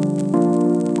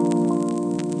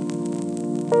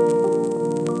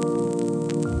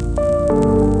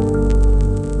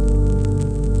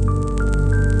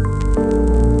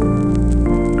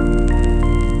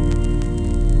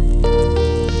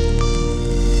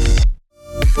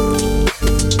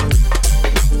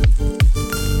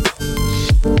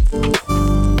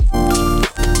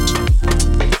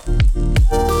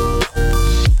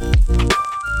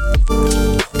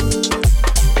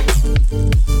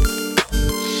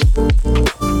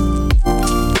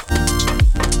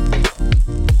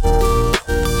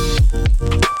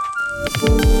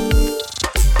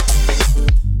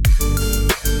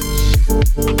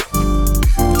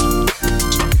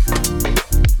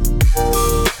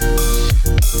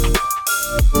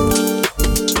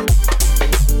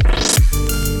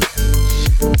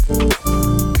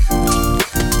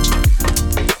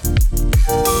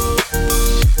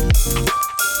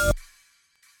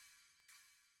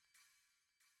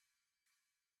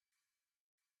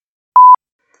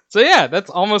 So yeah, that's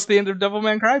almost the end of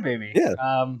Devilman Crybaby. Yeah.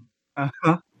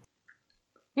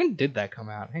 When did that come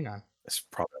out? Hang on. It's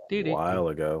probably a while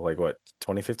ago. Like what,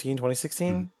 2015,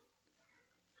 2016?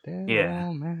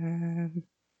 Devilman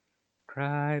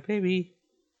Crybaby.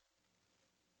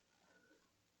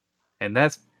 And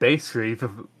that's basically the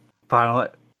final,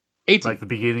 18. like the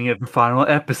beginning of the final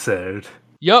episode.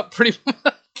 Yup, pretty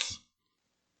much.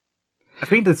 I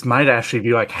think this might actually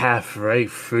be like halfway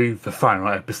through the final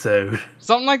episode.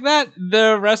 Something like that.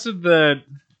 The rest of the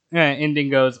ending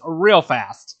goes real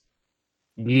fast.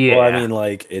 Yeah. Well, I mean,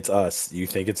 like, it's us. You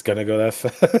think it's gonna go that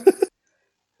fast?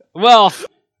 Well,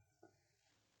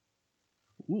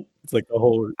 It's like the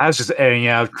whole. I was just airing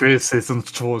out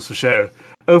criticisms towards the show.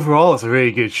 Overall, it's a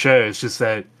really good show. It's just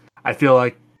that I feel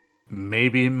like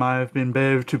maybe it might have been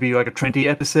better to be like a 20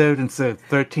 episode instead of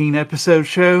 13 episode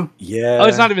show. Yeah. oh,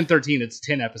 it's not even 13; it's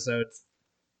 10 episodes.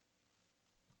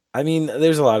 I mean,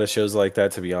 there's a lot of shows like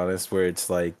that, to be honest, where it's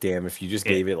like, damn, if you just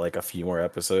Yeah. gave it like a few more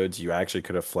episodes, you actually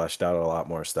could have fleshed out a lot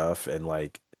more stuff and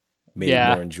like made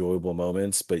Yeah. more enjoyable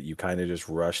moments, but you kind of just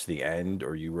rushed the end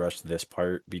or you rushed this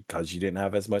part because you didn't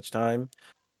have as much time.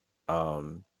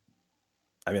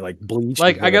 I mean, like Bleach. is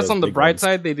Like, one I of guess those on the big bright ones.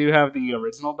 side, they do have the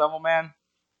original Devilman,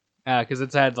 because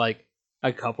it's had like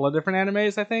a couple of different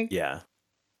animes, I think. Yeah.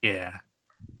 Yeah.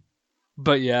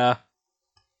 But yeah,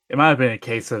 It might have been a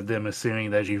case of them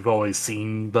assuming that you've always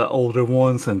seen the older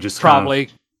ones and just probably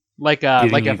like giving you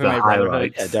the FMA Brotherhood.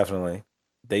 highlights. Yeah, definitely.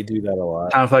 They do that a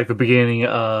lot. kind of like the beginning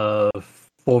of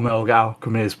Full Metal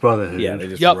Alchemist Brotherhood. Yeah, they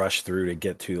just Yep. rush through to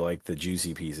get to like the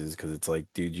juicy pieces because it's like,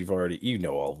 dude, you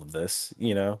know all of this,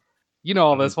 you know? You know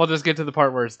all this. We'll just get to the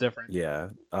part where it's different. Yeah.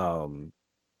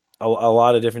 A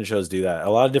lot of different shows do that. A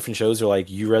lot of different shows are like,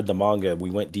 you read the manga,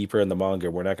 we went deeper in the manga,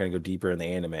 we're not going to go deeper in the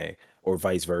anime, or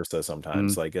vice versa.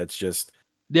 Sometimes, like that's just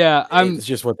Yeah, it's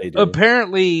just what they do.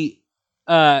 apparently,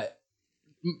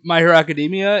 My Hero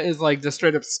Academia is like just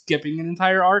straight up skipping an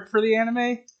entire arc for the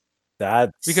anime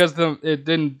That's because it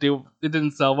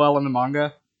didn't sell well in the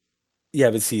manga.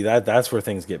 yeah, but see that's where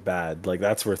things get bad. Like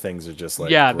that's where things are just like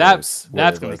Yeah, gross, where,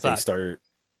 that's gonna like they suck. start.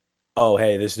 Oh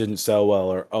hey, this didn't sell well,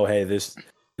 or oh hey, this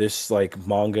like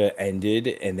manga ended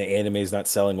and the anime is not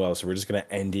selling well, so we're just gonna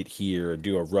end it here and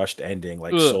do a rushed ending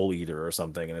like Ugh. Soul Eater or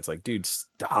something. And it's like, dude,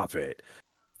 stop it.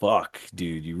 Fuck,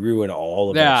 dude, you ruin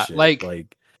all of Yeah, that shit.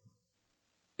 like-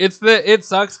 It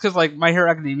sucks because like My Hero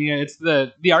Academia, it's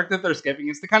the arc that they're skipping.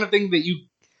 It's the kind of thing that you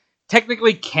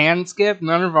technically can skip.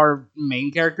 None of our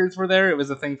main characters were there. It was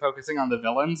a thing focusing on the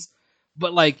villains,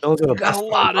 but like Those are the got a best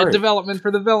lot of part. development for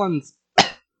the villains,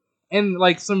 and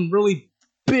like some really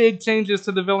big changes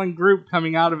to the villain group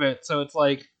coming out of it. So it's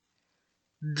like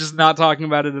just not talking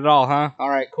about it at all, huh? All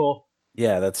right, cool.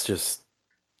 Yeah, that just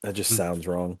sounds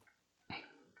wrong.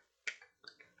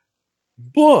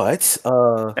 But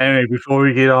Anyway, before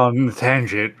we get on the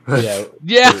tangent, yeah,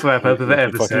 Yeah, let's wrap up the we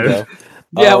can fucking episode.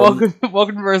 go. yeah. Um,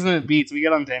 Welcome to Resident Beats. We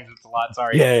get on tangents a lot.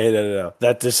 Sorry. Yeah, no.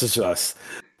 This is us.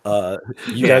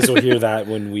 You guys will hear that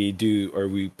when we do or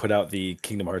we put out the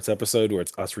Kingdom Hearts episode where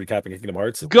it's us recapping Kingdom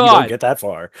Hearts. We God. don't get that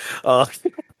far.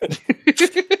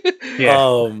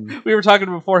 Yeah. We were talking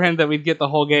beforehand that we'd get the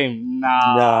whole game.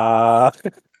 Nah.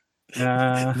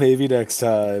 Nah, maybe next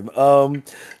time.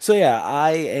 So yeah,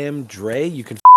 I am Dre. You can